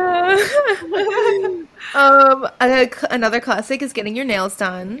crazy. Yeah. Another classic is getting your nails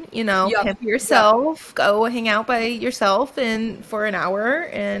done. You know, pimp yourself. Go hang out by yourself and for an hour,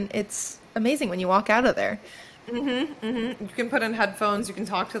 and it's amazing when you walk out of there. You can put in headphones. You can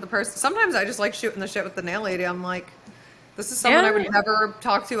talk to the person. Sometimes I just like shooting the shit with the nail lady. I'm like, this is someone I would never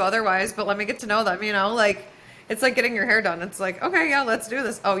talk to otherwise, but let me get to know them, you know? Like, it's like getting your hair done. It's like, okay, yeah, let's do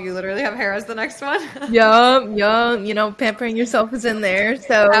this. Oh, you literally have hair as the next one? Yum. You know, pampering yourself is in there.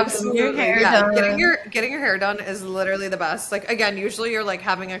 So absolutely. Your hair done. Getting your hair done is literally the best. Like, again, usually you're like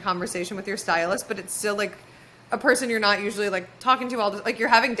having a conversation with your stylist, but it's still like a person you're not usually like talking to all the, like you're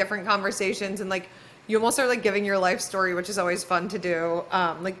having different conversations and like you almost are like giving your life story, which is always fun to do.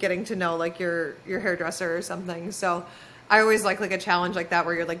 Like getting to know like your hairdresser or something. So I always like a challenge like that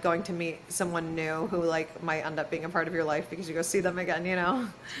where you're like going to meet someone new who like might end up being a part of your life because you go see them again, you know?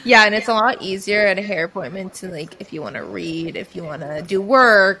 Yeah, and it's a lot easier at a hair appointment to like if you want to read, if you want to do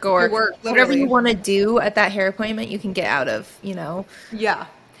work or whatever you want to do at that hair appointment, you can get out of, you know? Yeah.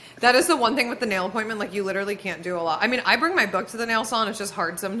 That is the one thing with the nail appointment, like you literally can't do a lot. I mean, I bring my book to the nail salon, it's just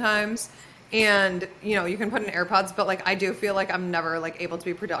hard sometimes. And, you know, you can put in AirPods, but like I do feel like I'm never like able to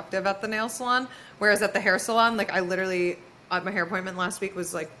be productive at the nail salon. Whereas at the hair salon, like I literally at my hair appointment last week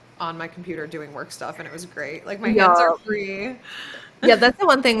was like on my computer doing work stuff and it was great. Like my hands are free. Yeah, that's the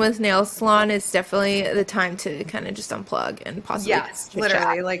one thing with nail salon is definitely the time to kind of just unplug and possibly just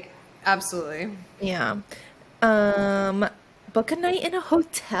literally chat. Like absolutely. Yeah. Book a night in a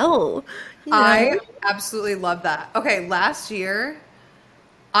hotel. You know? I absolutely love that. Okay, last year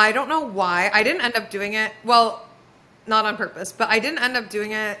I don't know why. I didn't end up doing it. Well, not on purpose, but I didn't end up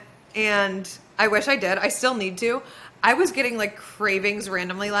doing it. And I wish I did. I still need to. I was getting like cravings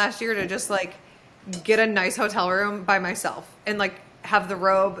randomly last year to just like get a nice hotel room by myself and like have the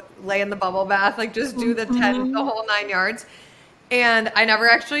robe, lay in the bubble bath, like just do the whole 9 yards. And I never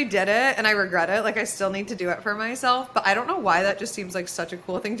actually did it and I regret it. Like I still need to do it for myself, but I don't know why that just seems like such a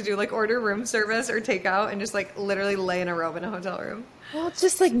cool thing to do, like order room service or takeout and just like literally lay in a robe in a hotel room. Well, it's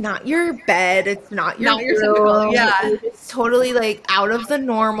just like not your bed. It's not your typical. Yeah. It's totally like out of the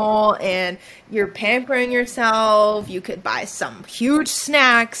normal and you're pampering yourself. You could buy some huge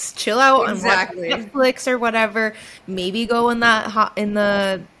snacks, chill out and watch Netflix or whatever. Maybe go in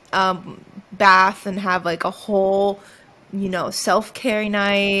the bath and have like a whole self-care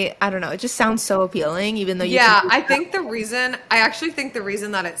night. I don't know. It just sounds so appealing, even though you can Yeah, do I actually think the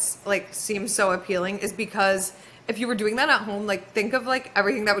reason that it's like seems so appealing is because if you were doing that at home, like think of like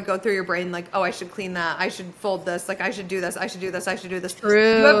everything that would go through your brain, like, oh, I should clean that, I should fold this, like I should do this, I should do this, I should do this. You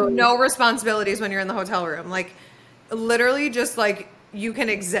have True. no responsibilities when you're in the hotel room. Like literally just like you can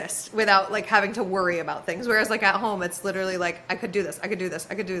exist without like having to worry about things. Whereas like at home, it's literally like I could do this, I could do this,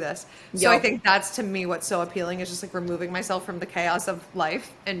 I could do this. So I Yup. think that's to me what's so appealing is just like removing myself from the chaos of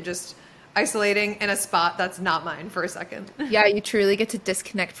life and just isolating in a spot that's not mine for a second. Yeah, you truly get to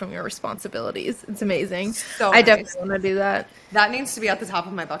disconnect from your responsibilities. It's amazing. So I nice. definitely want to do that. That needs to be at the top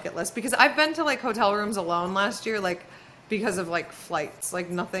of my bucket list because I've been to like hotel rooms alone last year, like because of like flights, like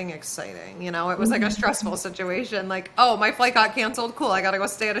nothing exciting, you know? It was like a stressful situation. Like, oh, my flight got canceled. Cool. I got to go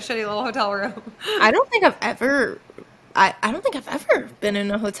stay at a shitty little hotel room. I don't think I've ever I don't think I've ever been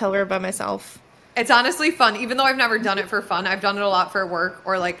in a hotel room by myself. It's honestly fun, even though I've never done it for fun. I've done it a lot for work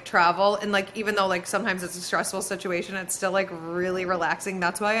or like travel. And like, even though like sometimes it's a stressful situation, it's still like really relaxing.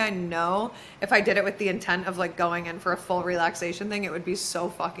 That's why I know if I did it with the intent of like going in for a full relaxation thing, it would be so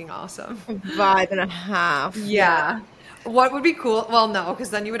fucking awesome. Vibe and a half. Yeah. What would be cool? Well, no,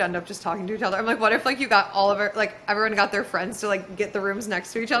 because then you would end up just talking to each other. I'm like, what if like you got all of it, like everyone got their friends to like get the rooms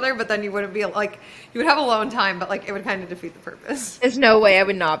next to each other, but then you wouldn't be like, you would have alone time, but like it would kind of defeat the purpose. There's no way I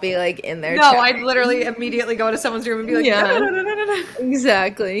would not be like in there No, I'd chatting. literally immediately go to someone's room and be like, Yeah. yeah.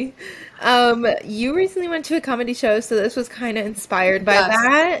 Exactly. You recently went to a comedy show, so this was kind of inspired by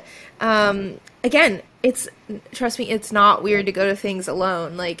Yes. that. Again, trust me, it's not weird to go to things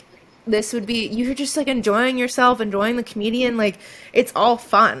alone. Like, this would be, you're just like enjoying yourself, enjoying the comedian. Like, it's all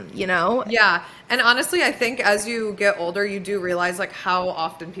fun, you know? Yeah. And honestly, I think as you get older, you do realize like how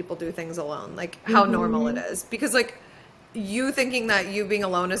often people do things alone, like how normal it is. Because like you thinking that you being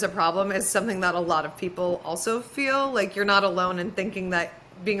alone is a problem is something that a lot of people also feel. Like you're not alone and thinking that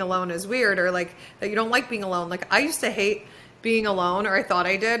being alone is weird or like that you don't like being alone. Like I used to hate being alone, or I thought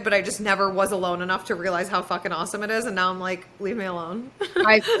I did, but I just never was alone enough to realize how fucking awesome it is. And now I'm like, leave me alone.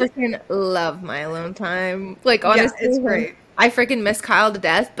 I freaking love my alone time. Like, Yeah, honestly, it's great. I freaking miss Kyle to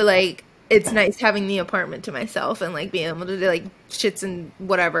death, but like, it's nice having the apartment to myself and like being able to do like shits and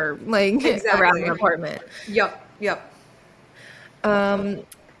whatever, like around Exactly. the apartment. Yep. Yep.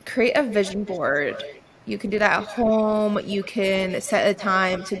 Create a vision board. You can do that at home. You can set a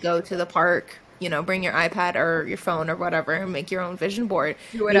time to go to the park, bring your iPad or your phone or whatever and make your own vision board.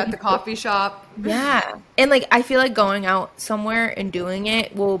 Do it at the coffee shop. Yeah. And like, I feel like going out somewhere and doing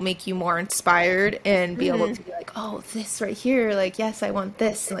it will make you more inspired and be able to be like, oh, this right here, like, yes, I want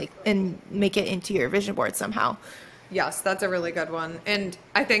this, like, and make it into your vision board somehow. Yes, that's a really good one. And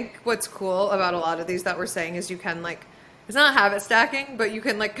I think what's cool about a lot of these that we're saying is you can like, it's not habit stacking, but you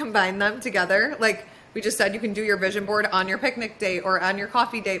can like combine them together. Like we just said, you can do your vision board on your picnic date or on your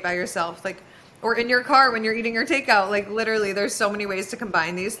coffee date by yourself, like, or in your car when you're eating your takeout. Like literally there's so many ways to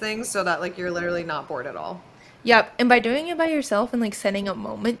combine these things so that like you're literally not bored at all. Yep. And by doing it by yourself and like setting a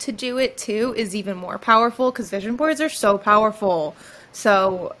moment to do it too is even more powerful because vision boards are so powerful.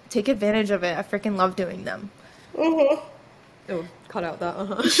 So take advantage of it. I freaking love doing them. Oh, cut out that.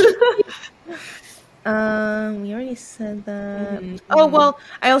 We already said that. Oh, well,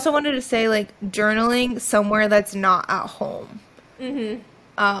 I also wanted to say like journaling somewhere that's not at home.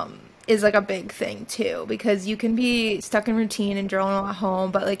 Is like a big thing too because you can be stuck in routine and journal at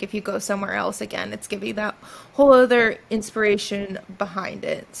home, but like if you go somewhere else again, it's giving that whole other inspiration behind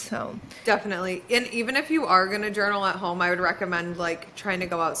it. So Definitely. And even if you are going to journal at home, I would recommend like trying to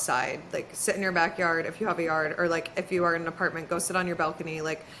go outside, like sit in your backyard if you have a yard, or like if you are in an apartment, go sit on your balcony.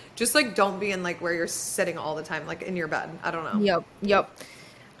 Like just like don't be in like where you're sitting all the time, like in your bed. I don't know. Yep.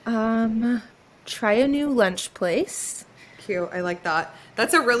 Try a new lunch place. Cute. I like that.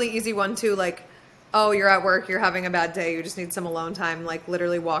 That's a really easy one too. Like, oh, you're at work, you're having a bad day, you just need some alone time. Like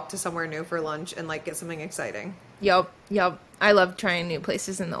literally walk to somewhere new for lunch and like get something exciting. Yep. I love trying new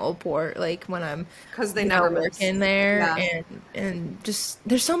places in the old port, like when I'm Because they never miss. working there, Yeah. and just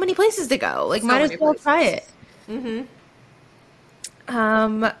there's so many places to go. Like, So might as many well places. try it.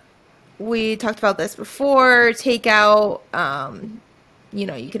 We talked about this before. Takeout.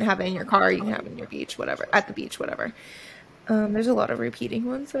 You can have it in your car, you can have it in your beach, whatever, at the beach, whatever. There's a lot of repeating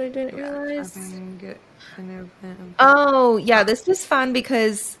ones that I didn't realize. Oh, yeah, this was fun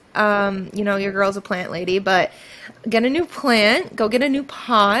because You know, your girl's a plant lady, but get a new plant, go get a new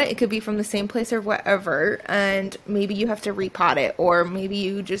pot. It could be from the same place or whatever, and maybe you have to repot it, or maybe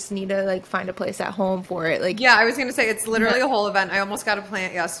you just need to like find a place at home for it. Like, Yeah, I was gonna say it's literally a whole event. I almost got a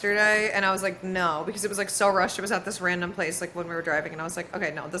plant yesterday, and I was like, no, because it was like so rushed. It was at this random place, like when we were driving, and I was like,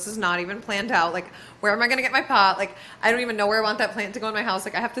 okay, no, this is not even planned out. Like, where am I gonna get my pot? Like, I don't even know where I want that plant to go in my house.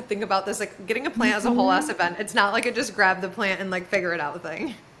 Like, I have to think about this. Like, getting a plant is a whole ass event. It's not like I just grab the plant and like figure it out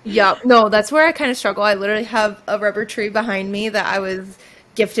thing. yep. No, that's where I kind of struggle. I literally have a rubber tree behind me that I was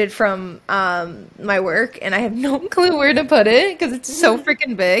gifted from my work, and I have no clue where to put it because it's so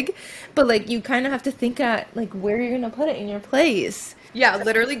freaking big. But like, you kind of have to think at like where you're gonna put it in your place. Yeah,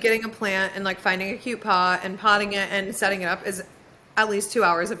 literally getting a plant and like finding a cute pot and potting it and setting it up is at least 2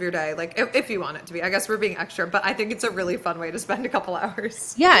 hours of your day. Like if you want it to be. I guess we're being extra, but I think it's a really fun way to spend a couple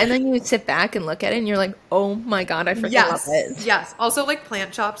hours. Yeah, and then you would sit back and look at it, and you're like, oh my god, I freaking Yes. love it. Yes. Also, like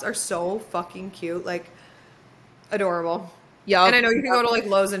plant shops are so fucking cute. Like adorable. Yup. And I know you can go to like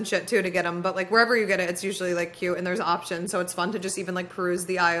Lowe's and shit too to get them, but like wherever you get it, it's usually like cute and there's options. So it's fun to just even like peruse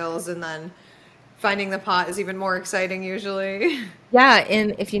the aisles, and then finding the pot is even more exciting usually. Yeah,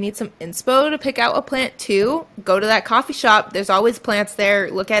 and if you need some inspo to pick out a plant too, go to that coffee shop. There's always plants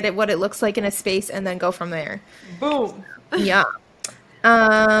there. Look at it, what it looks like in a space, and then go from there. Boom. Yeah.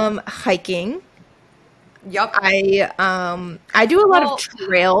 Hiking. Yup. I do a lot Well, of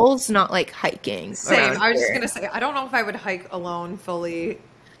trails, not like hiking. Same. around I was just here. gonna say I don't know if I would hike alone fully,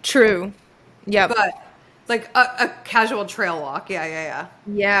 True. Yep. but like a casual trail walk. Yeah, yeah, yeah.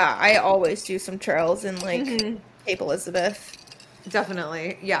 Yeah, I always do some trails in like Cape Elizabeth.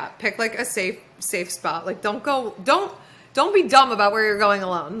 Definitely. Yeah. Pick like a safe spot. Like don't be dumb about where you're going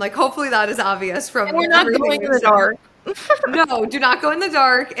alone. Like hopefully that is obvious from And we're not everything going in we've the said. dark. No, do not go in the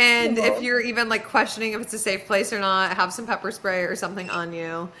dark. And No. if you're even like questioning if it's a safe place or not, have some pepper spray or something on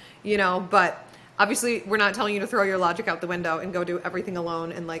you, you know. But obviously, we're not telling you to throw your logic out the window and go do everything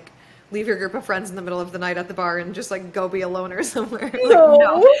alone and like leave your group of friends in the middle of the night at the bar and just like go be a loner somewhere. Like, No.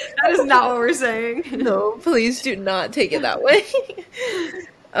 no, that is not what we're saying. No, please do not take it that way.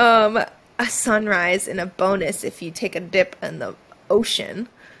 A sunrise and a bonus if you take a dip in the ocean.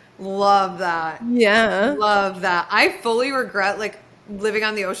 Love that. Yeah. Love that. I fully regret like living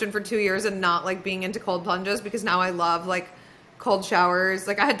on the ocean for 2 years and not like being into cold plunges, because now I love like cold showers.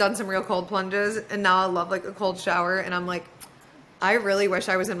 Like I had done some real cold plunges and now I love like a cold shower, and I'm like, I really wish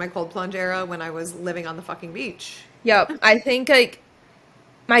I was in my cold plunge era when I was living on the fucking beach. Yep. I think like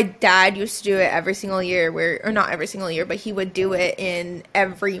my dad used to do it every single year or not every single year, but he would do it in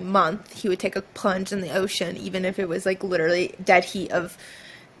every month. He would take a plunge in the ocean, even if it was like literally dead heat of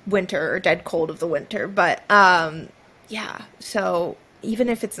winter or dead cold of the winter. But yeah, so even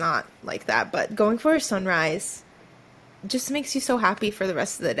if it's not like that, but going for a sunrise just makes you so happy for the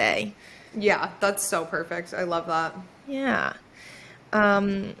rest of the day. Yeah, that's so perfect. I love that. Yeah.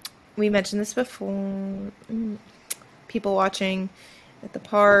 We mentioned this before. People watching at the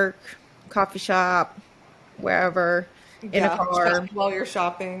park, coffee shop, wherever, in a car. While you're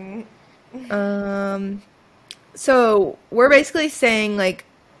shopping. So we're basically saying like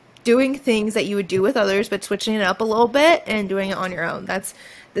doing things that you would do with others, but switching it up a little bit and doing it on your own.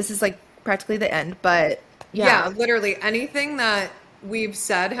 This is like practically the end, but Yeah, yeah. literally anything that we've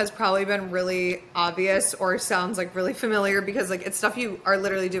said has probably been really obvious or sounds like really familiar, because like it's stuff you are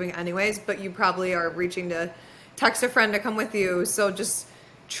literally doing anyways, but you probably are reaching to text a friend to come with you. So just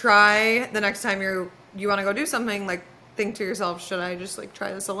try the next time you want to go do something, like think to yourself, should I just like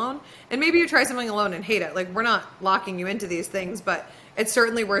try this alone? And maybe you try something alone and hate it. Like we're not locking you into these things, but it's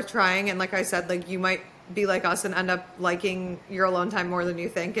certainly worth trying. And like I said, like you might be like us and end up liking your alone time more than you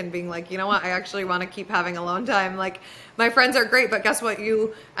think, and being like, you know what, I actually want to keep having alone time. Like my friends are great, but guess what,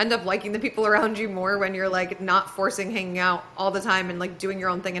 you end up liking the people around you more when you're like not forcing hanging out all the time and like doing your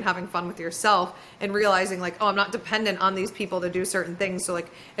own thing and having fun with yourself, and realizing like, oh, I'm not dependent on these people to do certain things. So like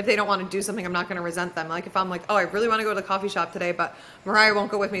if they don't want to do something, I'm not going to resent them. Like if I'm like, oh, I really want to go to the coffee shop today, but Mariah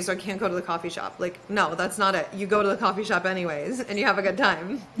won't go with me, so I can't go to the coffee shop. Like no, that's not it. You go to the coffee shop anyways and you have a good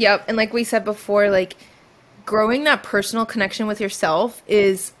time. Yep. And like we said before, like growing that personal connection with yourself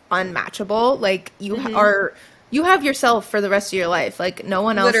is unmatchable. Like you you have yourself for the rest of your life. Like no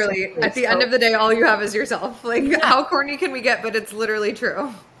one else. Literally, at the end of the day, all you have is yourself. Like how corny can we get? But it's literally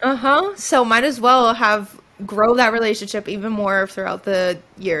true. So might as well grow that relationship even more throughout the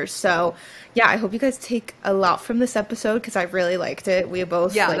years. So yeah, I hope you guys take a lot from this episode because I really liked it. We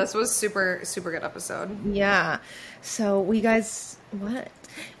both This was super good episode. Yeah. So we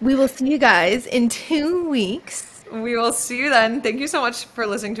will see you guys in 2 weeks. We will see you then. Thank you so much for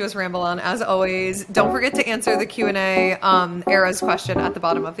listening to us ramble on. As always, don't forget to answer the Q&A Era's question at the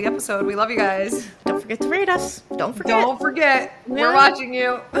bottom of the episode. We love you guys. Don't forget to rate us. Don't forget. Don't forget. We're watching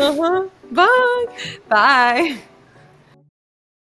you. Bye. Bye.